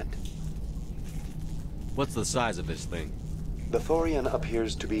 85%. What's the size of this thing? The Thorian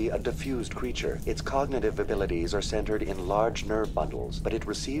appears to be a diffused creature. Its cognitive abilities are centered in large nerve bundles, but it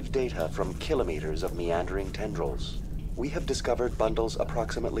receives data from kilometers of meandering tendrils. We have discovered bundles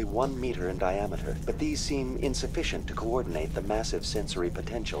approximately 1 meter in diameter, but these seem insufficient to coordinate the massive sensory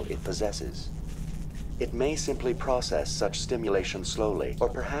potential it possesses. It may simply process such stimulation slowly, or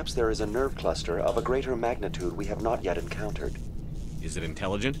perhaps there is a nerve cluster of a greater magnitude we have not yet encountered. Is it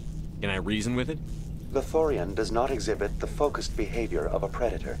intelligent? Can I reason with it? The Thorian does not exhibit the focused behavior of a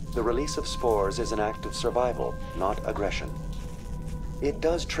predator. The release of spores is an act of survival, not aggression. It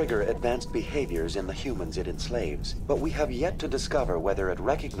does trigger advanced behaviors in the humans it enslaves, but we have yet to discover whether it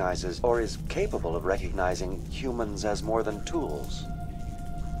recognizes or is capable of recognizing humans as more than tools.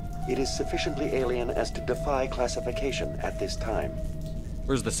 It is sufficiently alien as to defy classification at this time.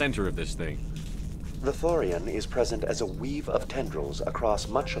 Where's the center of this thing? The Thorian is present as a weave of tendrils across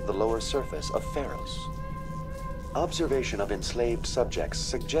much of the lower surface of Feros. Observation of enslaved subjects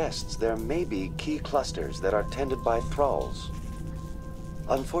suggests there may be key clusters that are tended by thralls.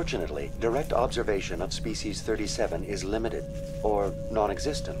 Unfortunately, direct observation of Species 37 is limited, or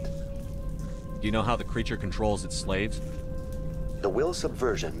non-existent. Do you know how the creature controls its slaves? The will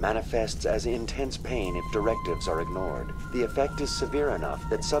subversion manifests as intense pain if directives are ignored. The effect is severe enough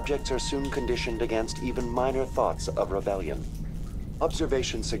that subjects are soon conditioned against even minor thoughts of rebellion.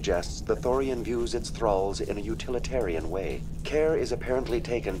 Observation suggests the Thorian views its thralls in a utilitarian way. Care is apparently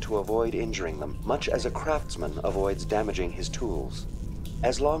taken to avoid injuring them, much as a craftsman avoids damaging his tools.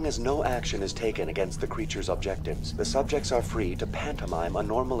 As long as no action is taken against the creature's objectives, the subjects are free to pantomime a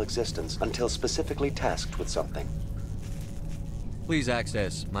normal existence until specifically tasked with something. Please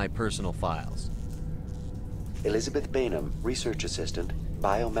access my personal files. Elizabeth Bainham, Research Assistant,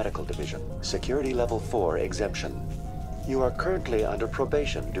 Biomedical Division, Security Level 4 Exemption. You are currently under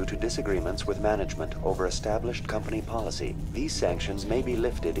probation due to disagreements with management over established company policy. These sanctions may be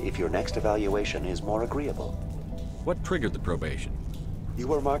lifted if your next evaluation is more agreeable. What triggered the probation? You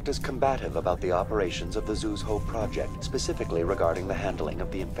were marked as combative about the operations of the Zoo's Hope project, specifically regarding the handling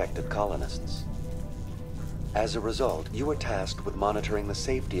of the infected colonists. As a result, you were tasked with monitoring the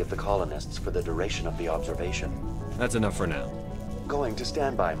safety of the colonists for the duration of the observation. That's enough for now. Going to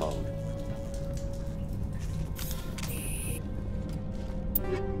standby mode.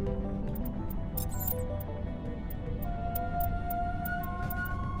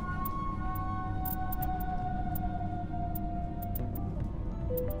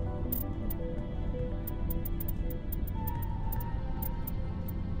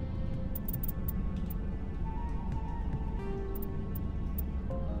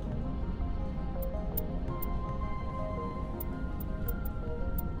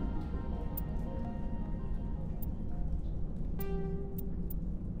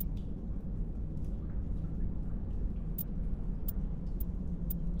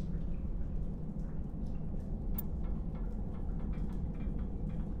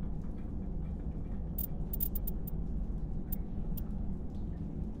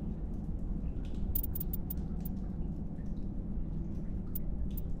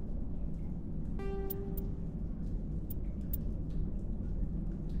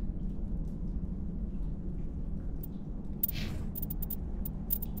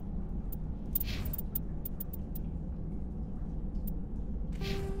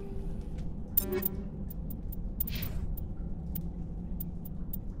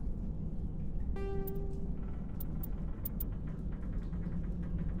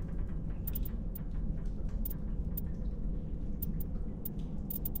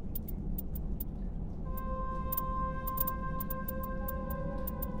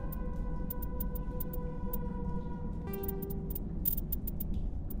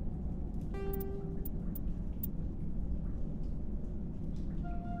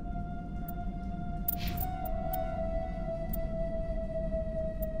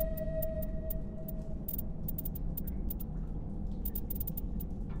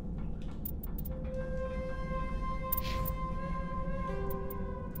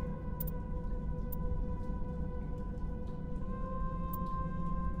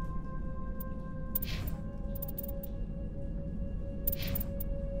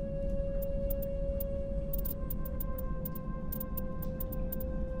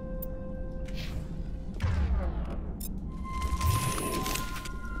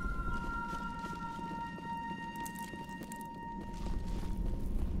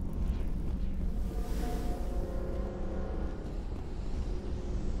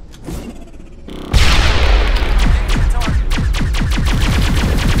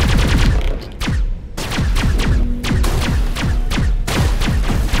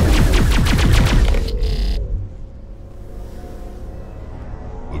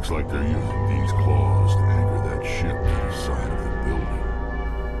 Looks like they're using these claws to anchor that ship to the side of the building.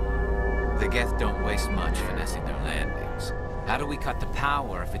 The Geth don't waste much finessing their landings. How do we cut the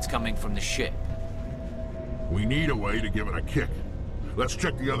power if it's coming from the ship? We need a way to give it a kick. Let's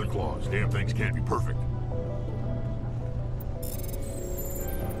check the other claws. Damn things can't be perfect.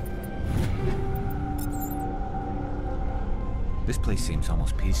 This place seems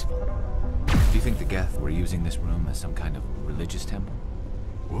almost peaceful. Do you think the Geth were using this room as some kind of religious temple?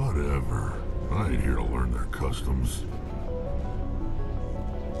 Whatever. I ain't here to learn their customs.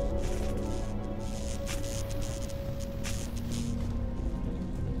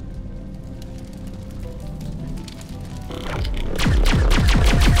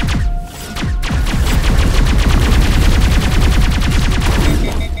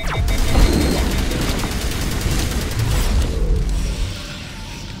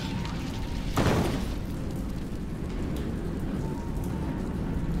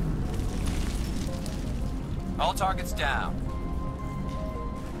 All targets down.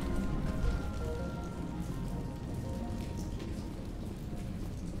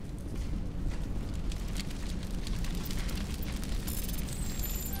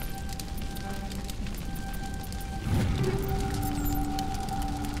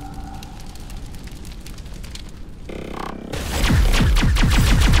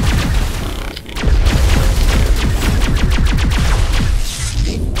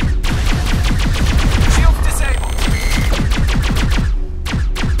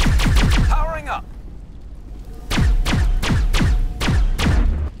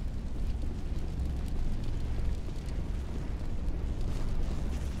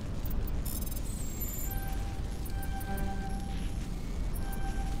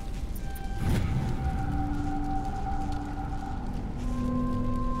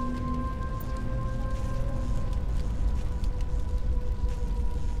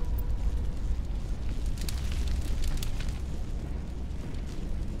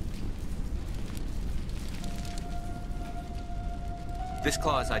 This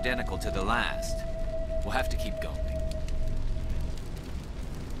claw is identical to the last. We'll have to keep going.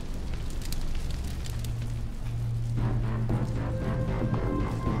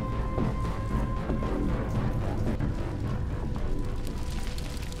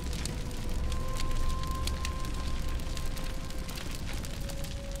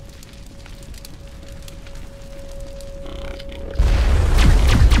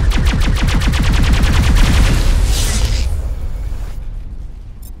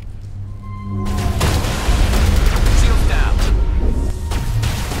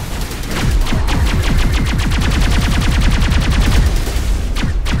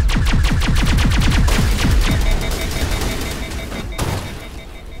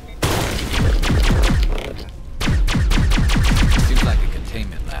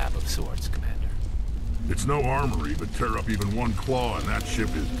 It's no armory, but tear up even one claw and that ship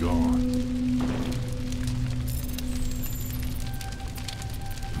is gone.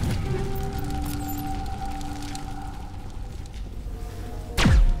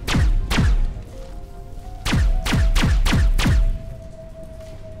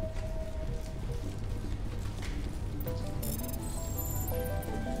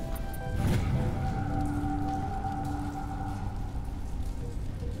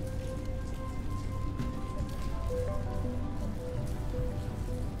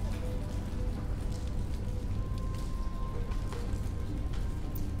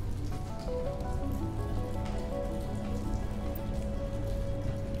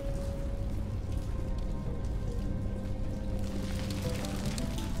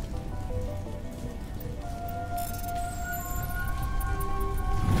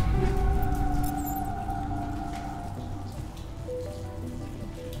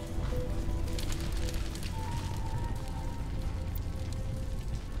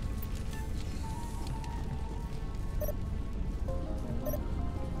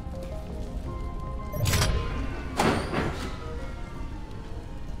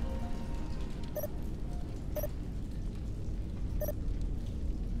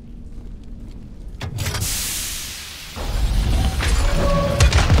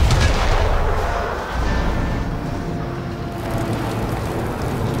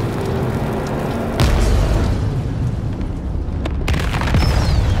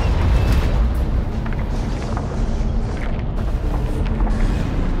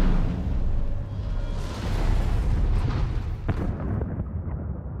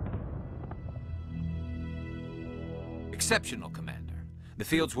 Exceptional, Commander. The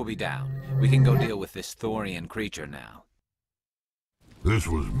fields will be down. We can go deal with this Thorian creature now. This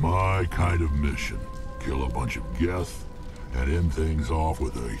was my kind of mission. Kill a bunch of Geth, and end things off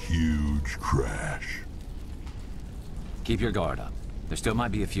with a huge crash. Keep your guard up. There still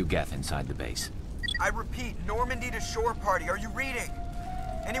might be a few Geth inside the base. I repeat, Normandy to shore party. Are you reading?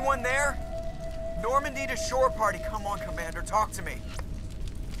 Anyone there? Normandy to shore party. Come on, Commander. Talk to me.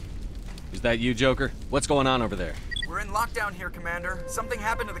 Is that you, Joker? What's going on over there? We're in lockdown here, Commander. Something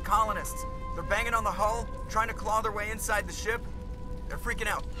happened to the colonists. They're banging on the hull, trying to claw their way inside the ship. They're freaking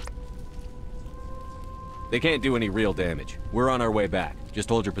out. They can't do any real damage. We're on our way back. Just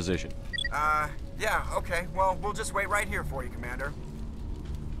hold your position. Yeah, okay. Well, we'll just wait right here for you, Commander.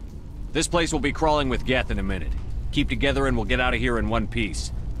 This place will be crawling with Geth in a minute. Keep together and we'll get out of here in one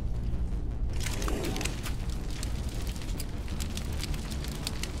piece.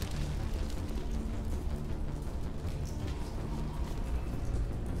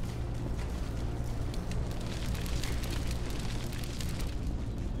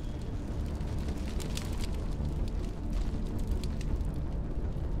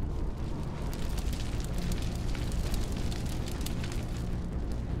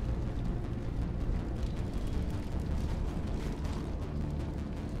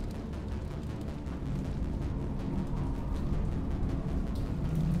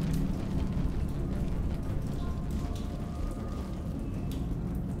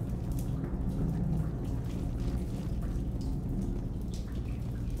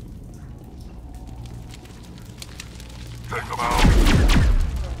 Take them out.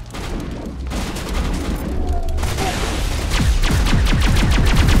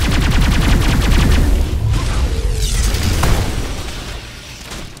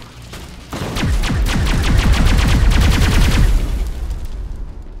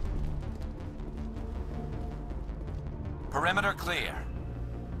 Perimeter clear.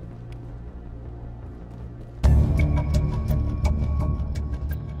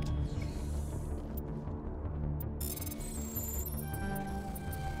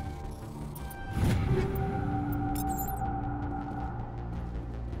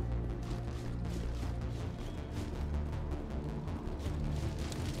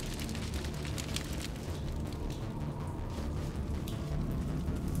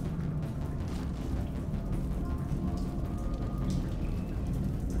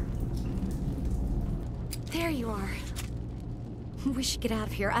 There you are. We should get out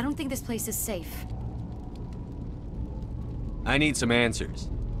of here. I don't think this place is safe. I need some answers.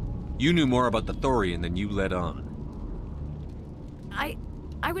 You knew more about the Thorian than you let on.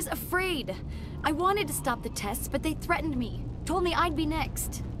 I was afraid. I wanted to stop the tests, but they threatened me. Told me I'd be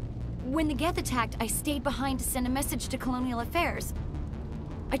next. When the Geth attacked, I stayed behind to send a message to Colonial Affairs.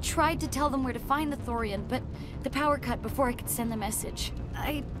 I tried to tell them where to find the Thorian, but the power cut before I could send the message.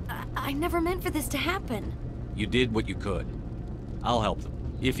 I never meant for this to happen. You did what you could. I'll help them,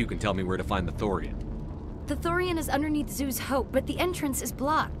 if you can tell me where to find the Thorian. The Thorian is underneath Zoo's Hope, but the entrance is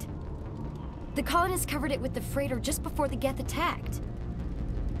blocked. The colonists covered it with the freighter just before the Geth attacked.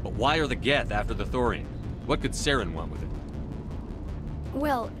 But why are the Geth after the Thorian? What could Saren want with it?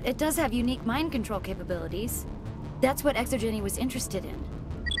 Well, it does have unique mind control capabilities. That's what Exogeny was interested in.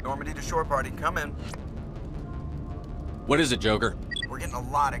 Normandy to shore party. Come in. What is it, Joker? We're getting a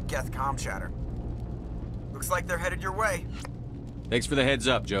lot of Geth comm chatter. Looks like they're headed your way. Thanks for the heads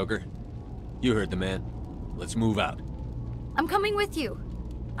up, Joker. You heard the man. Let's move out. I'm coming with you.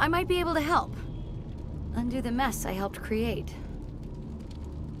 I might be able to help. Undo the mess I helped create.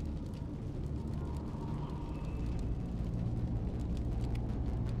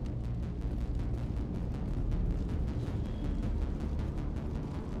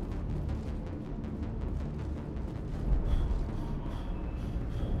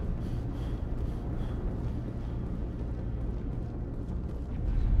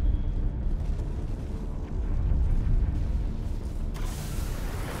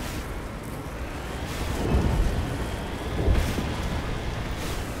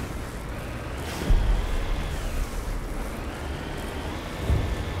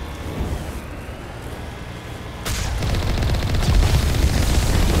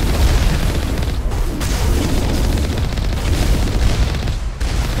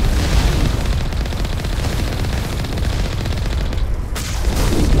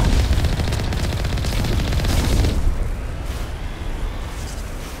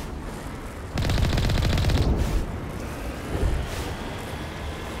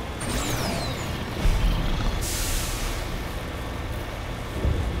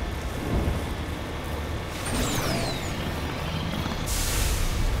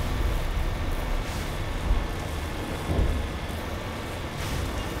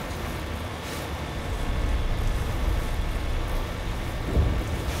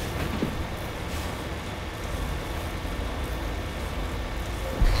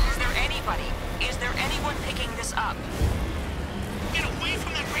 us up. Get away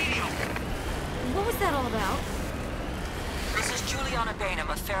from that radio! What was that all about? This is Juliana Bainham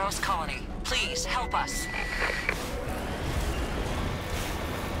of Feros Colony. Please, help us.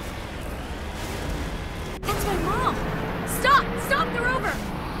 That's my mom! Stop! Stop! They're over!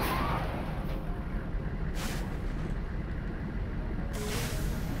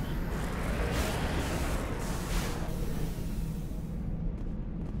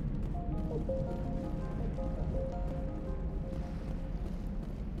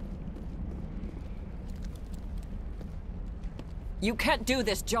 You can't do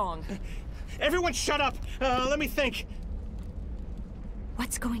this, Jong. Everyone shut up! Let me think.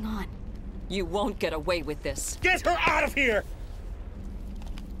 What's going on? You won't get away with this. Get her out of here!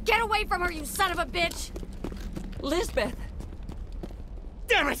 Get away from her, you son of a bitch! Lisbeth!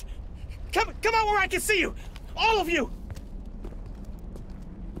 Damn it! Come out where I can see you! All of you!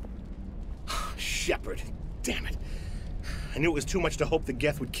 Shepard, damn it. I knew it was too much to hope the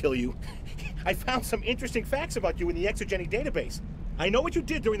Geth would kill you. I found some interesting facts about you in the Exogeny database. I know what you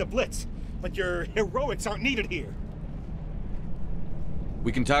did during the Blitz, but your heroics aren't needed here.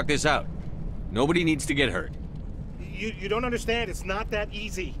 We can talk this out. Nobody needs to get hurt. You don't understand. It's not that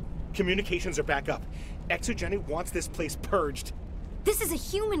easy. Communications are back up. Exogeny wants this place purged. This is a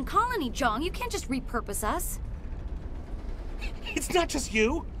human colony, Jong. You can't just repurpose us. It's not just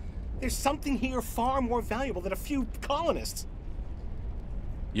you. There's something here far more valuable than a few colonists.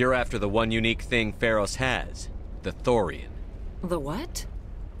 You're after the one unique thing Feros has, the Thorian. The what?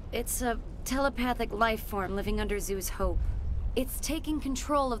 It's a telepathic life form living under Zeus Hope. It's taking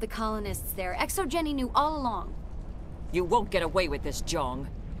control of the colonists there. Exogeny knew all along. You won't get away with this, Jong.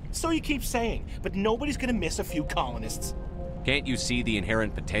 So you keep saying, but nobody's gonna miss a few colonists. Can't you see the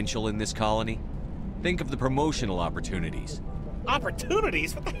inherent potential in this colony? Think of the promotional opportunities.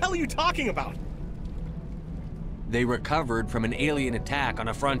 Opportunities? What the hell are you talking about? They recovered from an alien attack on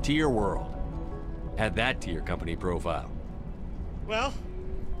a frontier world. Add that to your company profile. Well,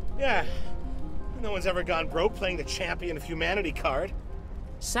 yeah. No one's ever gone broke playing the champion of humanity card.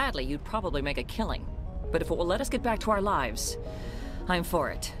 Sadly, you'd probably make a killing. But if it will let us get back to our lives, I'm for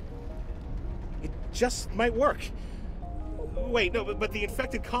it. It just might work. Wait, no, but the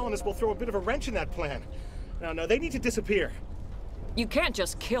infected colonists will throw a bit of a wrench in that plan. No, they need to disappear. You can't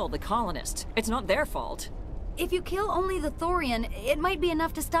just kill the colonists. It's not their fault. If you kill only the Thorian, it might be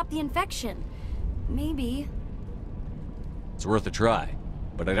enough to stop the infection. Maybe. It's worth a try,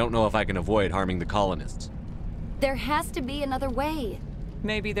 but I don't know if I can avoid harming the colonists. There has to be another way.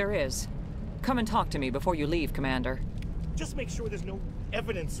 Maybe there is. Come and talk to me before you leave, Commander. Just make sure there's no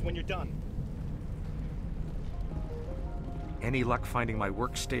evidence when you're done. Any luck finding my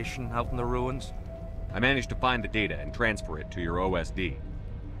workstation out in the ruins? I managed to find the data and transfer it to your OSD.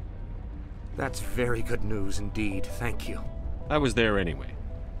 That's very good news indeed, thank you. I was there anyway.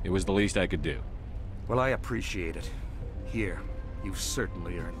 It was the least I could do. Well, I appreciate it. Here, you've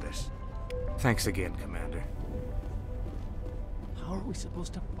certainly earned this. Thanks again, Commander. How are we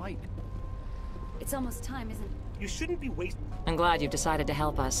supposed to fight? It's almost time, isn't it? You shouldn't be wasting... I'm glad you've decided to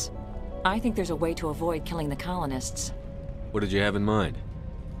help us. I think there's a way to avoid killing the colonists. What did you have in mind?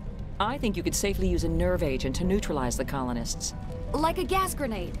 I think you could safely use a nerve agent to neutralize the colonists. Like a gas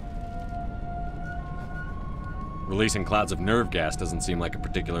grenade. Releasing clouds of nerve gas doesn't seem like a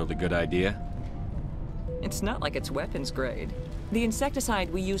particularly good idea. It's not like it's weapons grade. The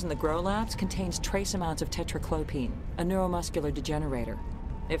insecticide we use in the grow labs contains trace amounts of tetraclopine, a neuromuscular degenerator.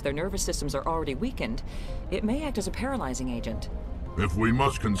 If their nervous systems are already weakened, it may act as a paralyzing agent. If we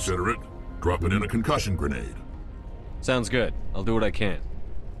must consider it, drop it in a concussion grenade. Sounds good. I'll do what I can.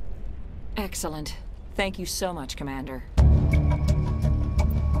 Excellent. Thank you so much, Commander.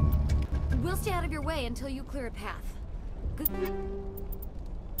 We'll stay out of your way until you clear a path. Good.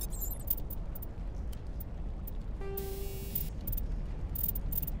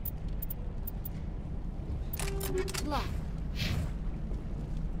 Left.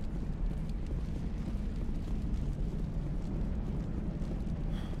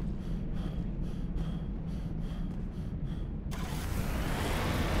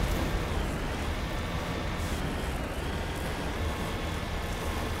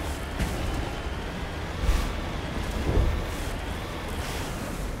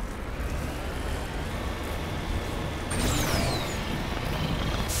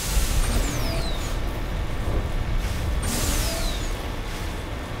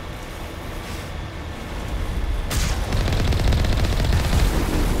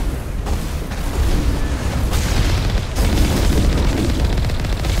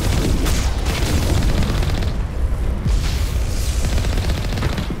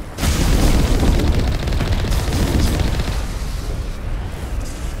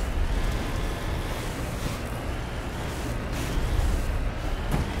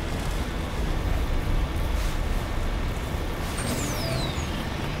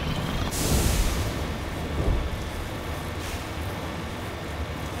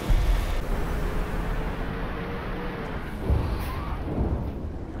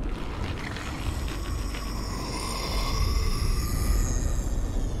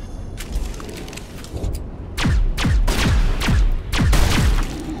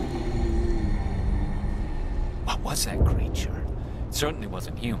 certainly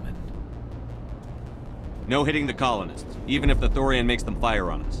wasn't human. No hitting the colonists, even if the Thorian makes them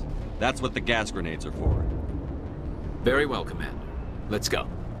fire on us. That's what the gas grenades are for. Very well, Commander. Let's go.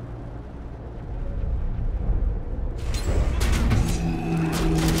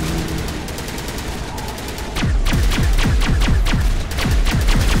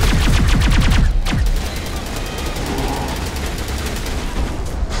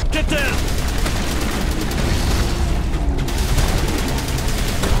 Get down!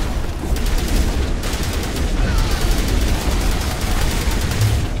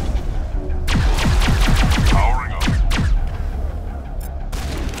 Powering up.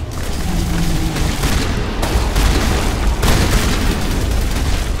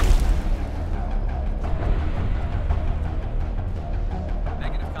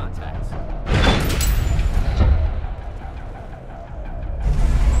 Negative contacts.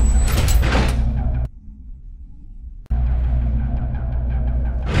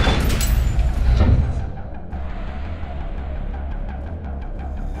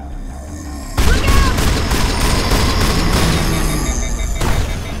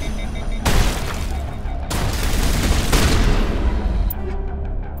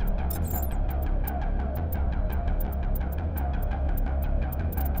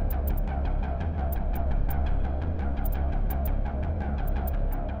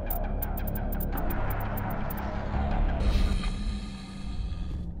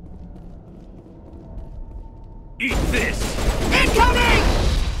 Eat this! Incoming!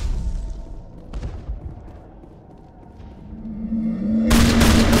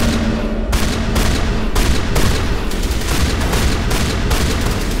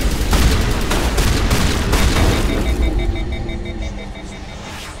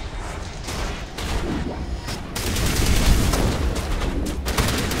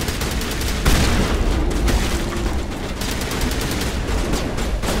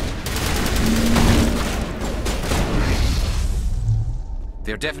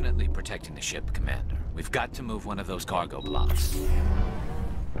 They're definitely protecting the ship, Commander. We've got to move one of those cargo blocks.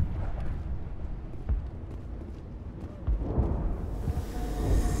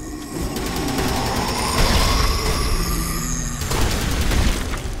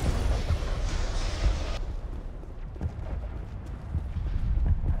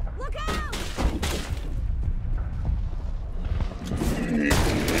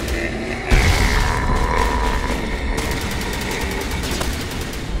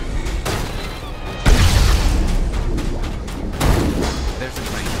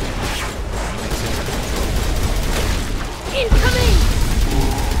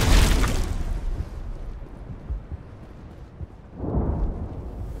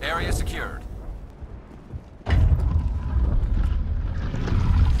 Area secured.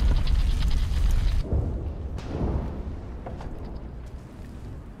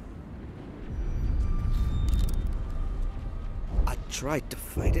 I tried to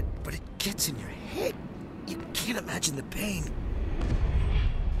fight it, but it gets in your head. You can't imagine the pain.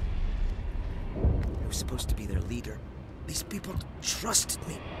 I was supposed to be their leader. These people trusted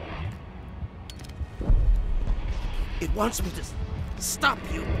me. It wants me to stop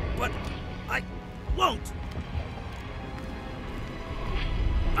you, but I won't.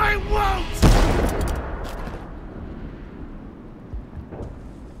 I won't!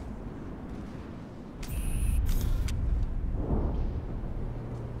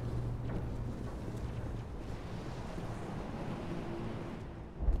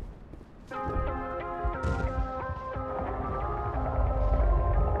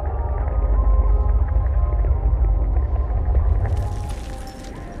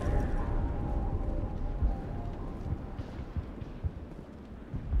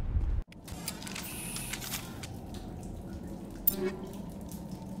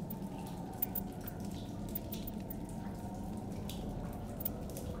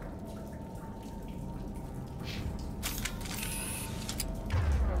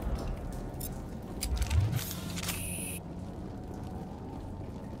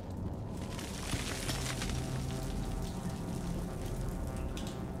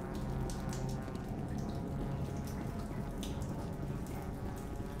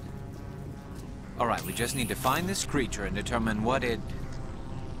 All right, we just need to find this creature and determine what it...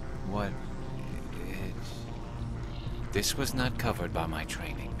 This was not covered by my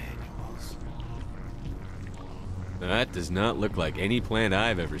training manuals. That does not look like any plant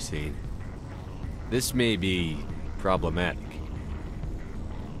I've ever seen. This may be problematic.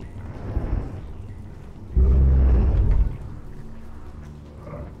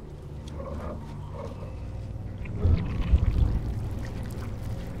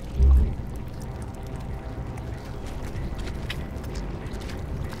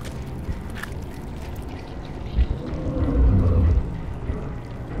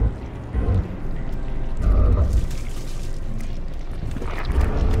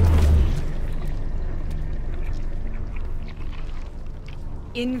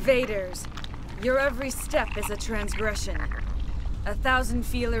 Invaders, your every step is a transgression. 1,000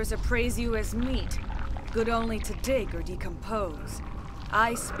 feelers appraise you as meat, good only to dig or decompose.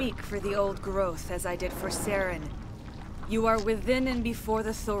 I speak for the old growth as I did for Saren. You are within and before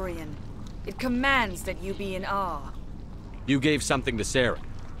the Thorian. It commands that you be in awe. You gave something to Saren.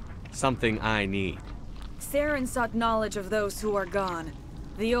 Something I need. Saren sought knowledge of those who are gone.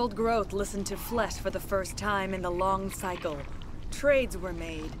 The old growth listened to flesh for the first time in the long cycle. Trades were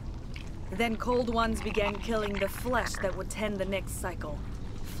made. Then cold ones began killing the flesh that would tend the next cycle.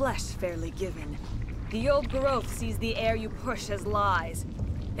 Flesh fairly given. The old growth sees the air you push as lies.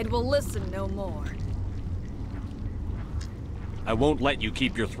 It will listen no more. I won't let you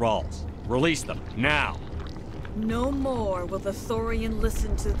keep your thralls. Release them, now! No more will the Thorian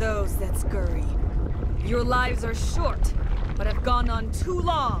listen to those that scurry. Your lives are short, but have gone on too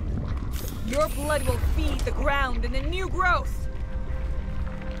long. Your blood will feed the ground in a new growth.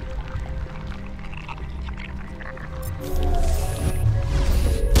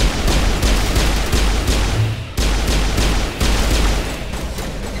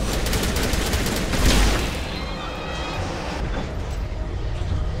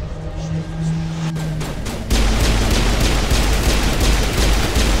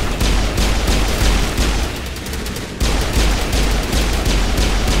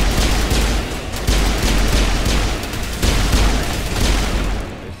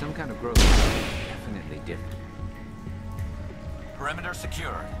 Perimeter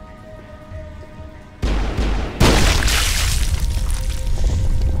secured.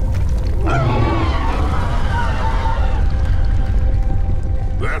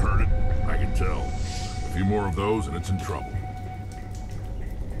 That hurt it, I can tell. A few more of those and it's in trouble.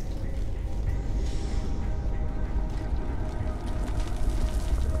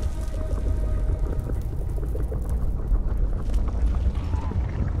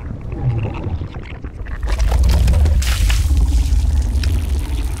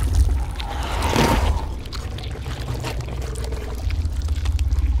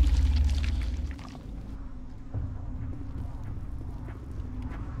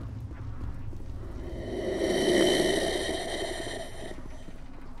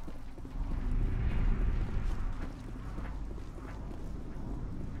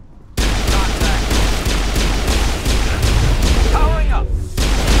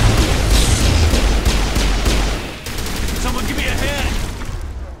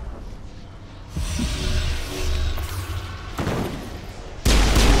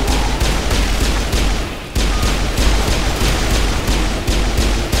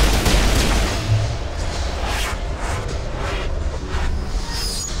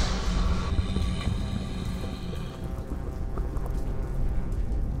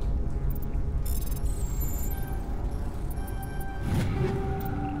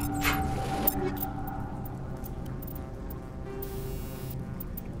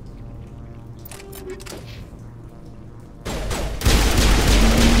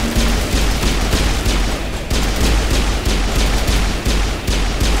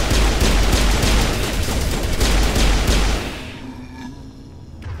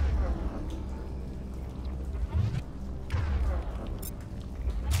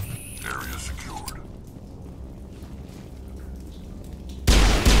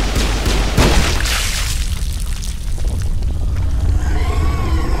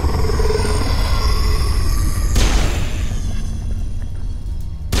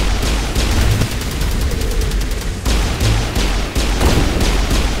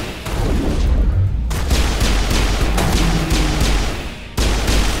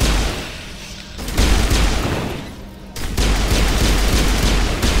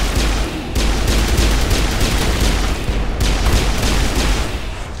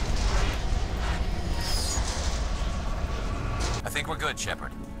 Good,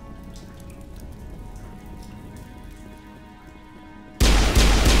 Shepard.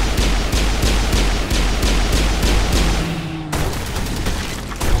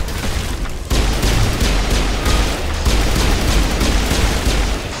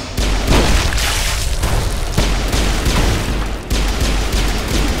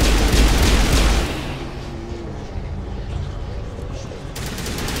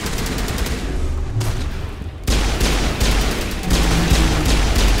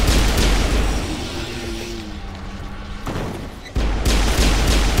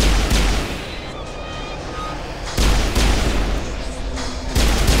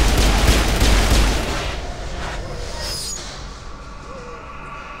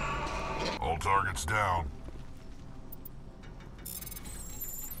 Targets down.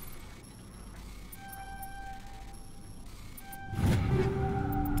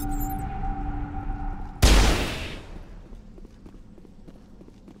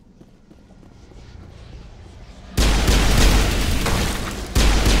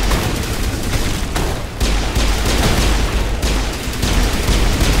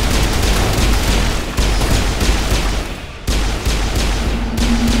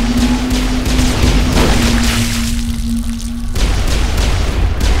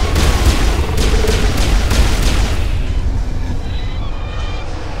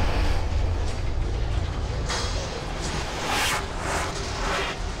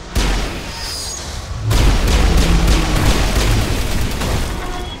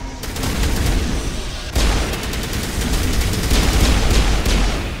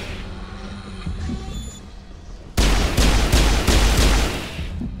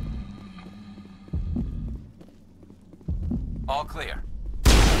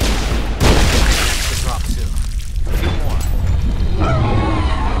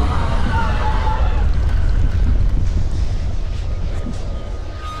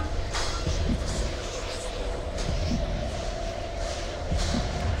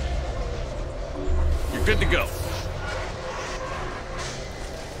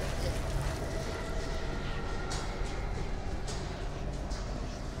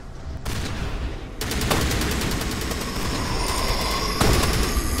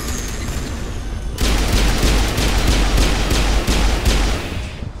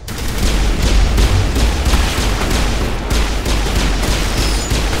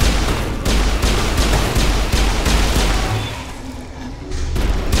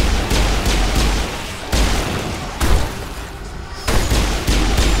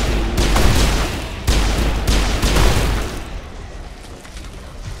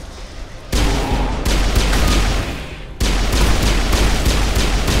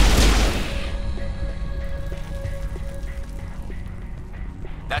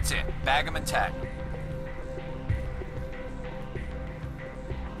 That's it. Bag him and tag him.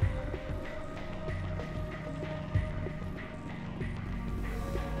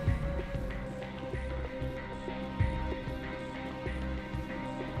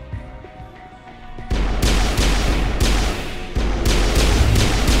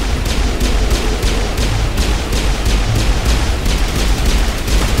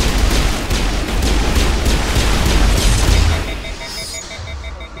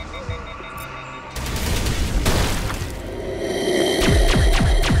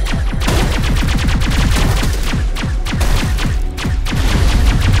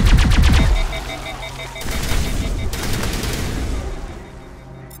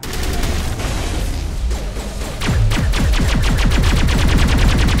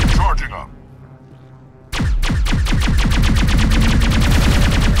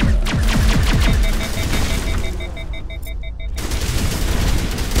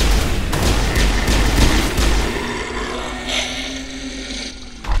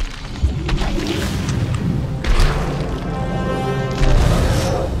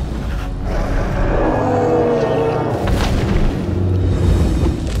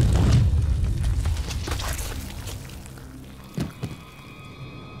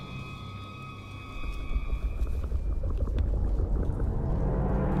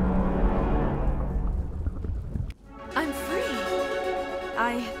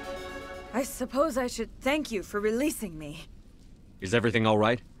 I suppose I should thank you for releasing me. Is everything all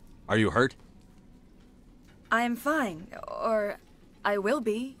right? Are you hurt? I am fine, or I will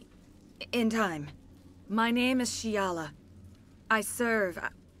be, in time. My name is Shiala. I served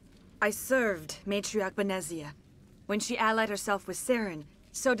Matriarch Benezia. When she allied herself with Saren,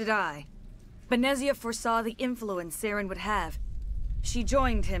 so did I. Benezia foresaw the influence Saren would have. She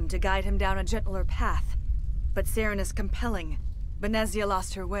joined him to guide him down a gentler path. But Saren is compelling. Benezia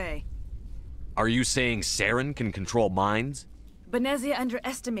lost her way. Are you saying Saren can control minds? Benezia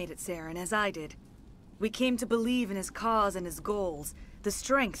underestimated Saren, as I did. We came to believe in his cause and his goals. The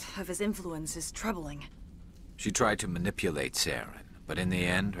strength of his influence is troubling. She tried to manipulate Saren, but in the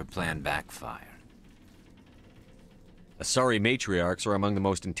end, her plan backfired. Asari matriarchs are among the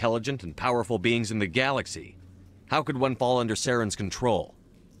most intelligent and powerful beings in the galaxy. How could one fall under Saren's control?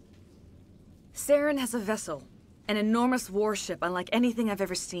 Saren has a vessel, an enormous warship unlike anything I've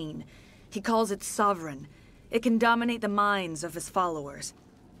ever seen. He calls it Sovereign. It can dominate the minds of his followers.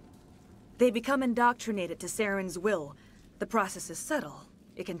 They become indoctrinated to Saren's will. The process is subtle.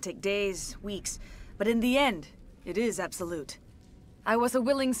 It can take days, weeks, but in the end, it is absolute. I was a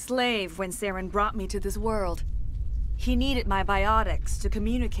willing slave when Saren brought me to this world. He needed my biotics to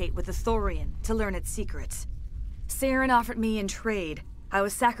communicate with the Thorian, to learn its secrets. Saren offered me in trade. I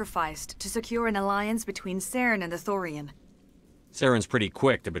was sacrificed to secure an alliance between Saren and the Thorian. Saren's pretty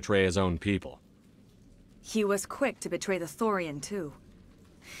quick to betray his own people. He was quick to betray the Thorian, too.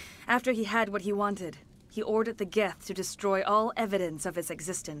 After he had what he wanted, he ordered the Geth to destroy all evidence of its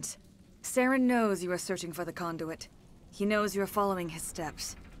existence. Saren knows you are searching for the conduit. He knows you are following his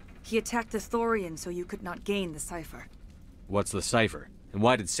steps. He attacked the Thorian so you could not gain the cipher. What's the cipher? And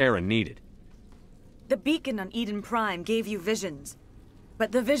why did Saren need it? The beacon on Eden Prime gave you visions.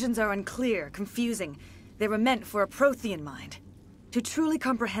 But the visions are unclear, confusing. They were meant for a Prothean mind. To truly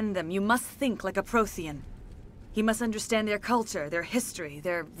comprehend them, you must think like a Prothean. You must understand their culture, their history,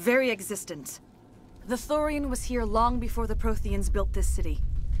 their very existence. The Thorian was here long before the Protheans built this city.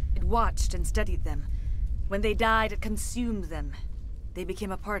 It watched and studied them. When they died, it consumed them. They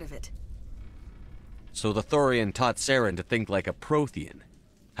became a part of it. So the Thorian taught Saren to think like a Prothean.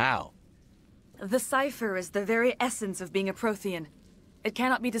 How? The cipher is the very essence of being a Prothean. It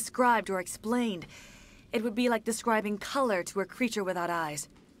cannot be described or explained. It would be like describing color to a creature without eyes.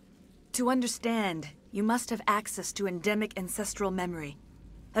 To understand, you must have access to endemic ancestral memory.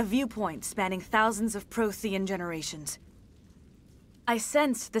 A viewpoint spanning thousands of Prothean generations. I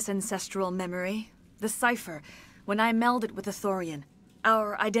sensed this ancestral memory, the cipher, when I melded with the Thorian.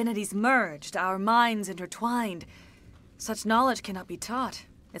 Our identities merged, our minds intertwined. Such knowledge cannot be taught.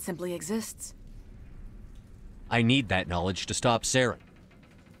 It simply exists. I need that knowledge to stop Saren.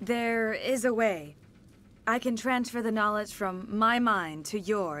 There is a way. I can transfer the knowledge from my mind to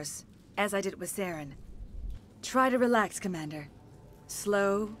yours, as I did with Saren. Try to relax, Commander.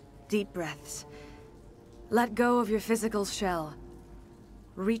 Slow, deep breaths. Let go of your physical shell.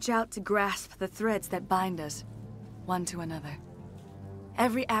 Reach out to grasp the threads that bind us, one to another.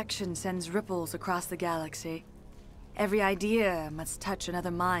 Every action sends ripples across the galaxy. Every idea must touch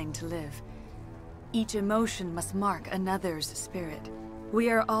another mind to live. Each emotion must mark another's spirit. We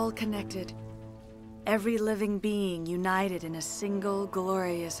are all connected. Every living being united in a single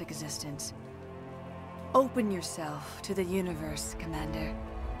glorious existence. Open yourself to the universe, Commander.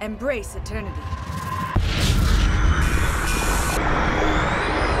 Embrace eternity.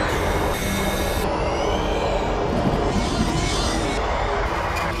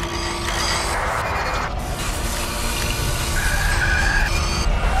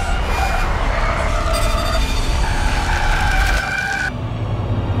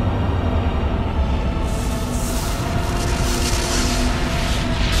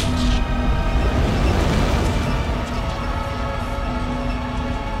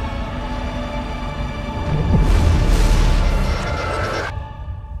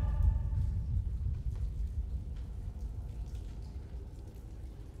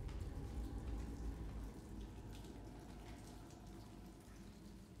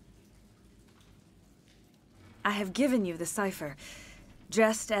 I have given you the cipher,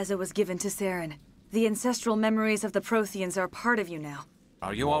 just as it was given to Saren. The ancestral memories of the Protheans are part of you now.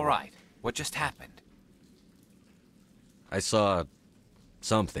 Are you all right? What just happened? I saw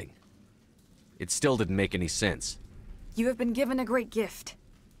something. It still didn't make any sense. You have been given a great gift.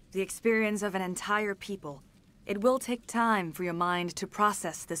 The experience of an entire people. It will take time for your mind to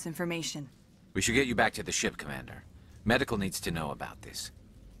process this information. We should get you back to the ship, Commander. Medical needs to know about this.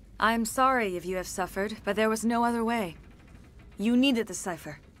 I'm sorry if you have suffered, but there was no other way. You needed the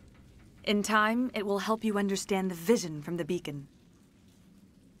cipher. In time, it will help you understand the vision from the beacon.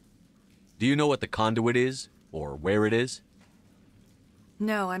 Do you know what the conduit is? Or where it is?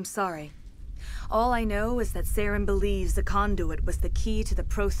 No, I'm sorry. All I know is that Saren believes the conduit was the key to the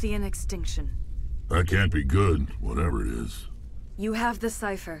Prothean extinction. That can't be good, whatever it is. You have the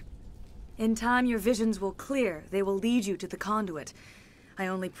cipher. In time, your visions will clear. They will lead you to the conduit. I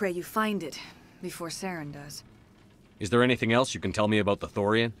only pray you find it before Saren does. Is there anything else you can tell me about the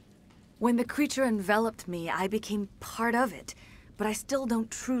Thorian? When the creature enveloped me, I became part of it, but I still don't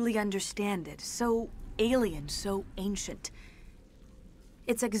truly understand it. So alien, so ancient.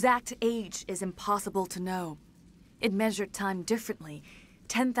 Its exact age is impossible to know. It measured time differently.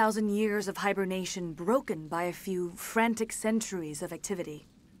 10,000 years of hibernation broken by a few frantic centuries of activity.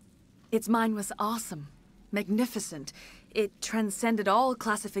 Its mind was awesome, magnificent. It transcended all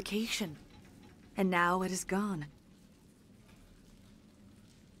classification. And now it is gone.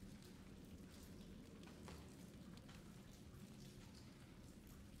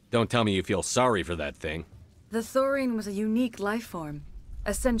 Don't tell me you feel sorry for that thing. The Thorian was a unique life form.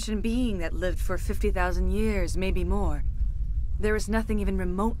 A sentient being that lived for 50,000 years, maybe more. There is nothing even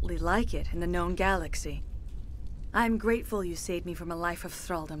remotely like it in the known galaxy. I'm grateful you saved me from a life of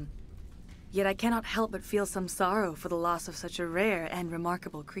thraldom. Yet I cannot help but feel some sorrow for the loss of such a rare and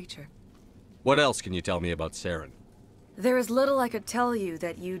remarkable creature. What else can you tell me about Saren? There is little I could tell you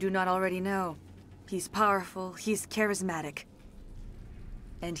that you do not already know. He's powerful, he's charismatic.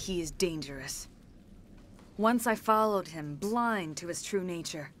 And he is dangerous. Once I followed him, blind to his true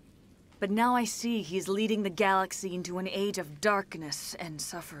nature. But now I see he's leading the galaxy into an age of darkness and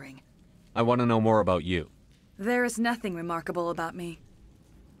suffering. I want to know more about you. There is nothing remarkable about me.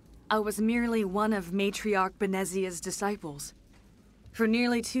 I was merely one of Matriarch Benezia's disciples. For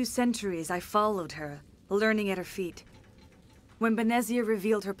nearly 2 centuries I followed her, learning at her feet. When Benezia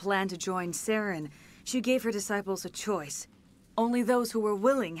revealed her plan to join Saren, she gave her disciples a choice. Only those who were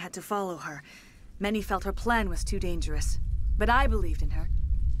willing had to follow her. Many felt her plan was too dangerous, but I believed in her.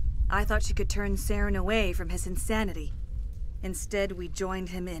 I thought she could turn Saren away from his insanity. Instead, we joined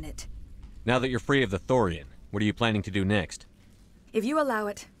him in it. Now that you're free of the Thorian, what are you planning to do next? If you allow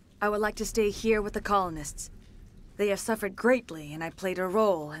it, I would like to stay here with the colonists. They have suffered greatly, and I played a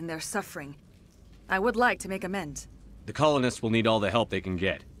role in their suffering. I would like to make amends. The colonists will need all the help they can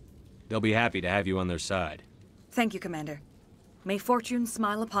get. They'll be happy to have you on their side. Thank you, Commander. May fortune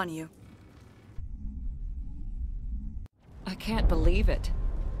smile upon you. I can't believe it.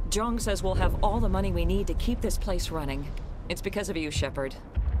 Jong says we'll have all the money we need to keep this place running. It's because of you, Shepard.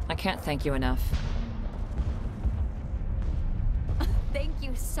 I can't thank you enough. Thank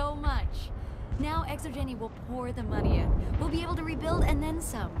you so much. Now Exogeny will pour the money in. We'll be able to rebuild and then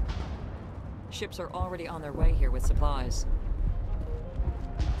some. Ships are already on their way here with supplies.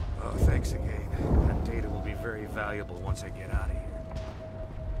 Oh, thanks again. That data will be very valuable once I get out of here.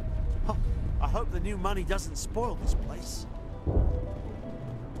 Oh, I hope the new money doesn't spoil this place.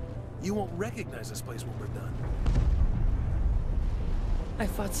 You won't recognize this place when we're done. I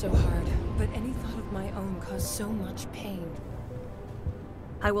fought so hard, but any thought of my own caused so much pain.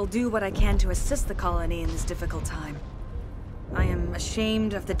 I will do what I can to assist the colony in this difficult time. I am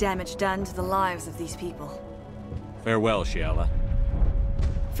ashamed of the damage done to the lives of these people. Farewell, Shiala.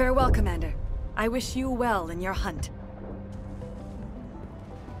 Farewell, Commander. I wish you well in your hunt.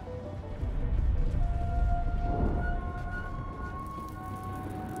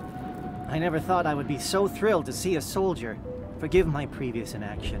 I never thought I would be so thrilled to see a soldier. Forgive my previous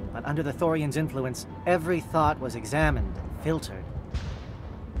inaction, but under the Thorian's influence, every thought was examined and filtered.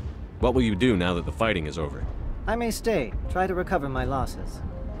 What will you do now that the fighting is over? I may stay, try to recover my losses.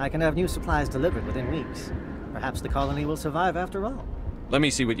 I can have new supplies delivered within weeks. Perhaps the colony will survive after all. Let me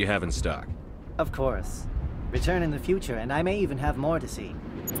see what you have in stock. Of course. Return in the future, and I may even have more to see.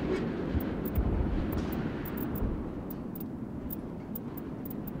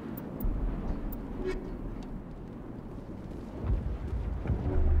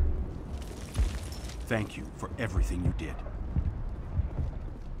 Thank you for everything you did.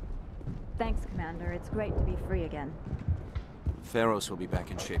 Thanks, Commander. It's great to be free again. Feros will be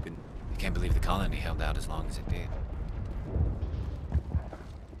back in shape, and I can't believe the colony held out as long as it did.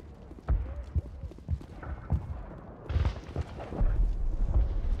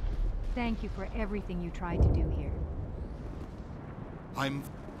 Thank you for everything you tried to do here. I'm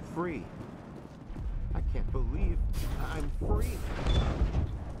free. I can't believe I'm free.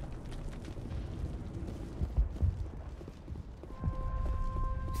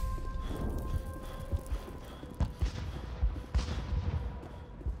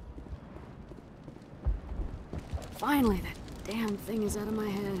 Finally, that damn thing is out of my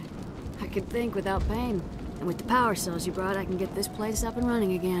head. I can think without pain. And with the power cells you brought, I can get this place up and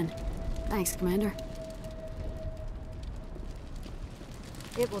running again. Thanks, Commander.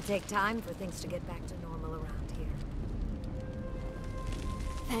 It will take time for things to get back to normal around here.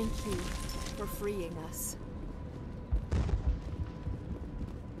 Thank you for freeing us.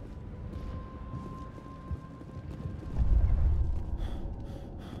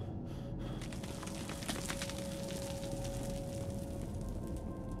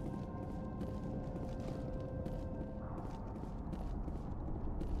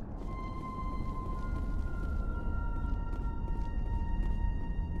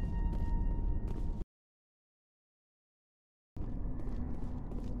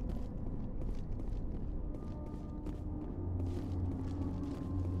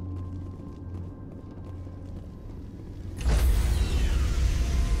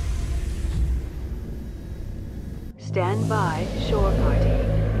 Stand by, shore party.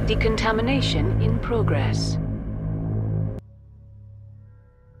 Decontamination in progress.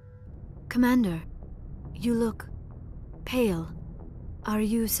 Commander, you look pale. Are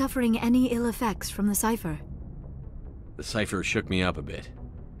you suffering any ill effects from the cipher? The cipher shook me up a bit.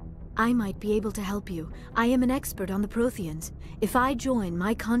 I might be able to help you. I am an expert on the Protheans. If I join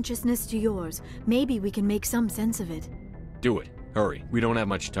my consciousness to yours, maybe we can make some sense of it. Do it. Hurry. We don't have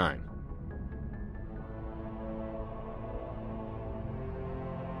much time.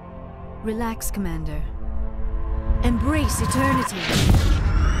 Relax, Commander. Embrace eternity.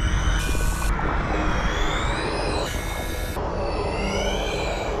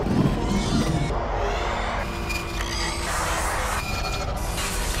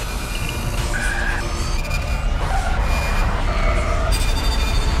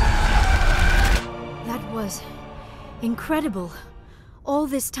 That was incredible. All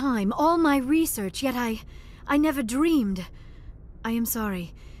this time, all my research, yet I never dreamed. I am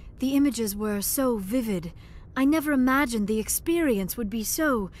sorry. The images were so vivid. I never imagined the experience would be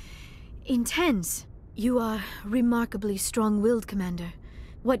so intense. You are remarkably strong-willed, Commander.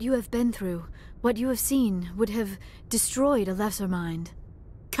 What you have been through, what you have seen, would have destroyed a lesser mind.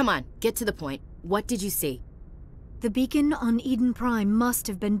 Come on, get to the point. What did you see? The beacon on Eden Prime must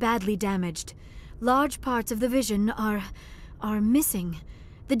have been badly damaged. Large parts of the vision are missing.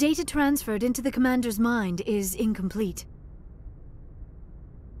 The data transferred into the Commander's mind is incomplete.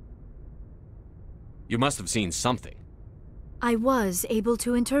 You must have seen something. I was able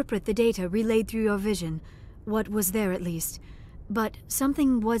to interpret the data relayed through your vision. What was there, at least. But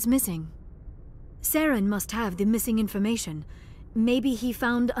something was missing. Saren must have the missing information. Maybe he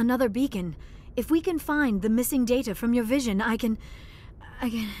found another beacon. If we can find the missing data from your vision, I can...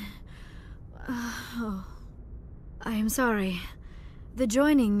 Oh. I am sorry. The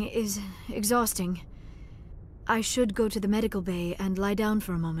joining is exhausting. I should go to the medical bay and lie down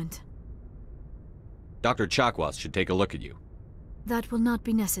for a moment. Dr. Chakwas should take a look at you. That will not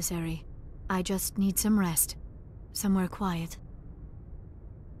be necessary. I just need some rest. Somewhere quiet.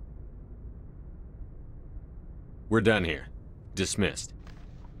 We're done here. Dismissed.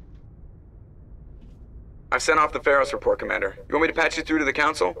 I've sent off the Feros report, Commander. You want me to patch you through to the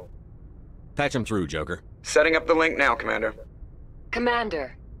Council? Patch him through, Joker. Setting up the link now, Commander.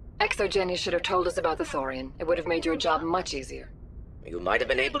 Commander, ExoGeni should have told us about the Thorian. It would have made your job much easier. You might have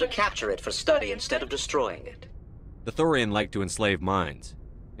been able to capture it for study instead of destroying it. The Thorian liked to enslave minds.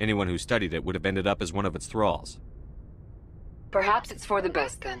 Anyone who studied it would have ended up as one of its thralls. Perhaps it's for the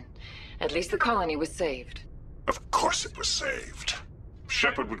best then. At least the colony was saved. Of course it was saved.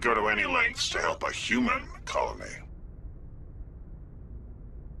 Shepard would go to any lengths to help a human colony.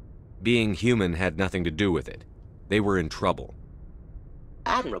 Being human had nothing to do with it. They were in trouble.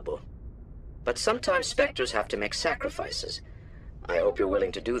 Admirable. But sometimes Spectres have to make sacrifices. I hope you're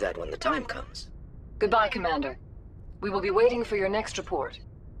willing to do that when the time comes. Goodbye, Commander. We will be waiting for your next report.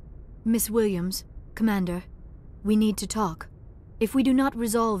 Miss Williams, Commander, we need to talk. If we do not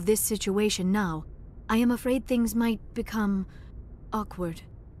resolve this situation now, I am afraid things might become awkward.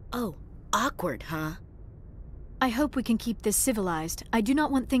 Oh, awkward, huh? I hope we can keep this civilized. I do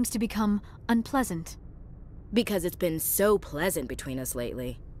not want things to become unpleasant. Because it's been so pleasant between us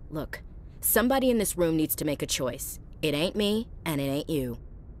lately. Look, somebody in this room needs to make a choice. It ain't me, and it ain't you.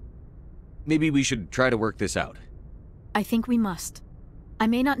 Maybe we should try to work this out. I think we must. I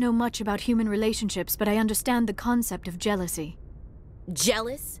may not know much about human relationships, but I understand the concept of jealousy.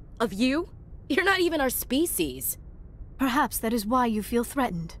 Jealous? Of you? You're not even our species. Perhaps that is why you feel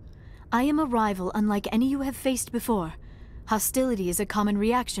threatened. I am a rival unlike any you have faced before. Hostility is a common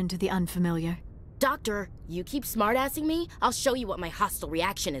reaction to the unfamiliar. Doctor, you keep smartassing me, I'll show you what my hostile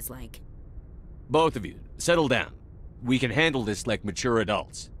reaction is like. Both of you, settle down. We can handle this like mature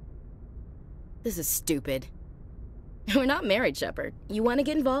adults. This is stupid. We're not married, Shepard. You want to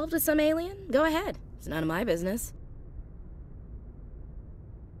get involved with some alien? Go ahead. It's none of my business.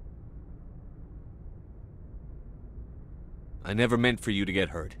 I never meant for you to get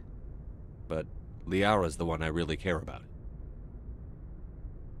hurt. But Liara's the one I really care about.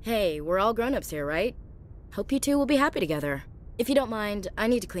 Hey, we're all grown-ups here, right? Hope you two will be happy together. If you don't mind, I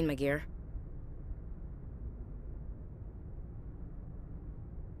need to clean my gear.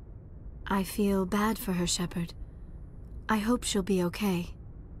 I feel bad for her, Shepard. I hope she'll be okay.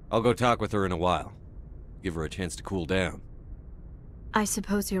 I'll go talk with her in a while. Give her a chance to cool down. I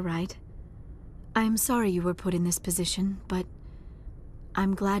suppose you're right. I'm sorry you were put in this position, but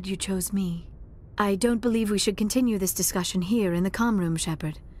I'm glad you chose me. I don't believe we should continue this discussion here in the comm room,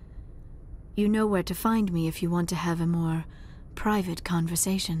 Shepard. You know where to find me if you want to have a more private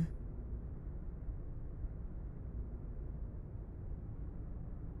conversation.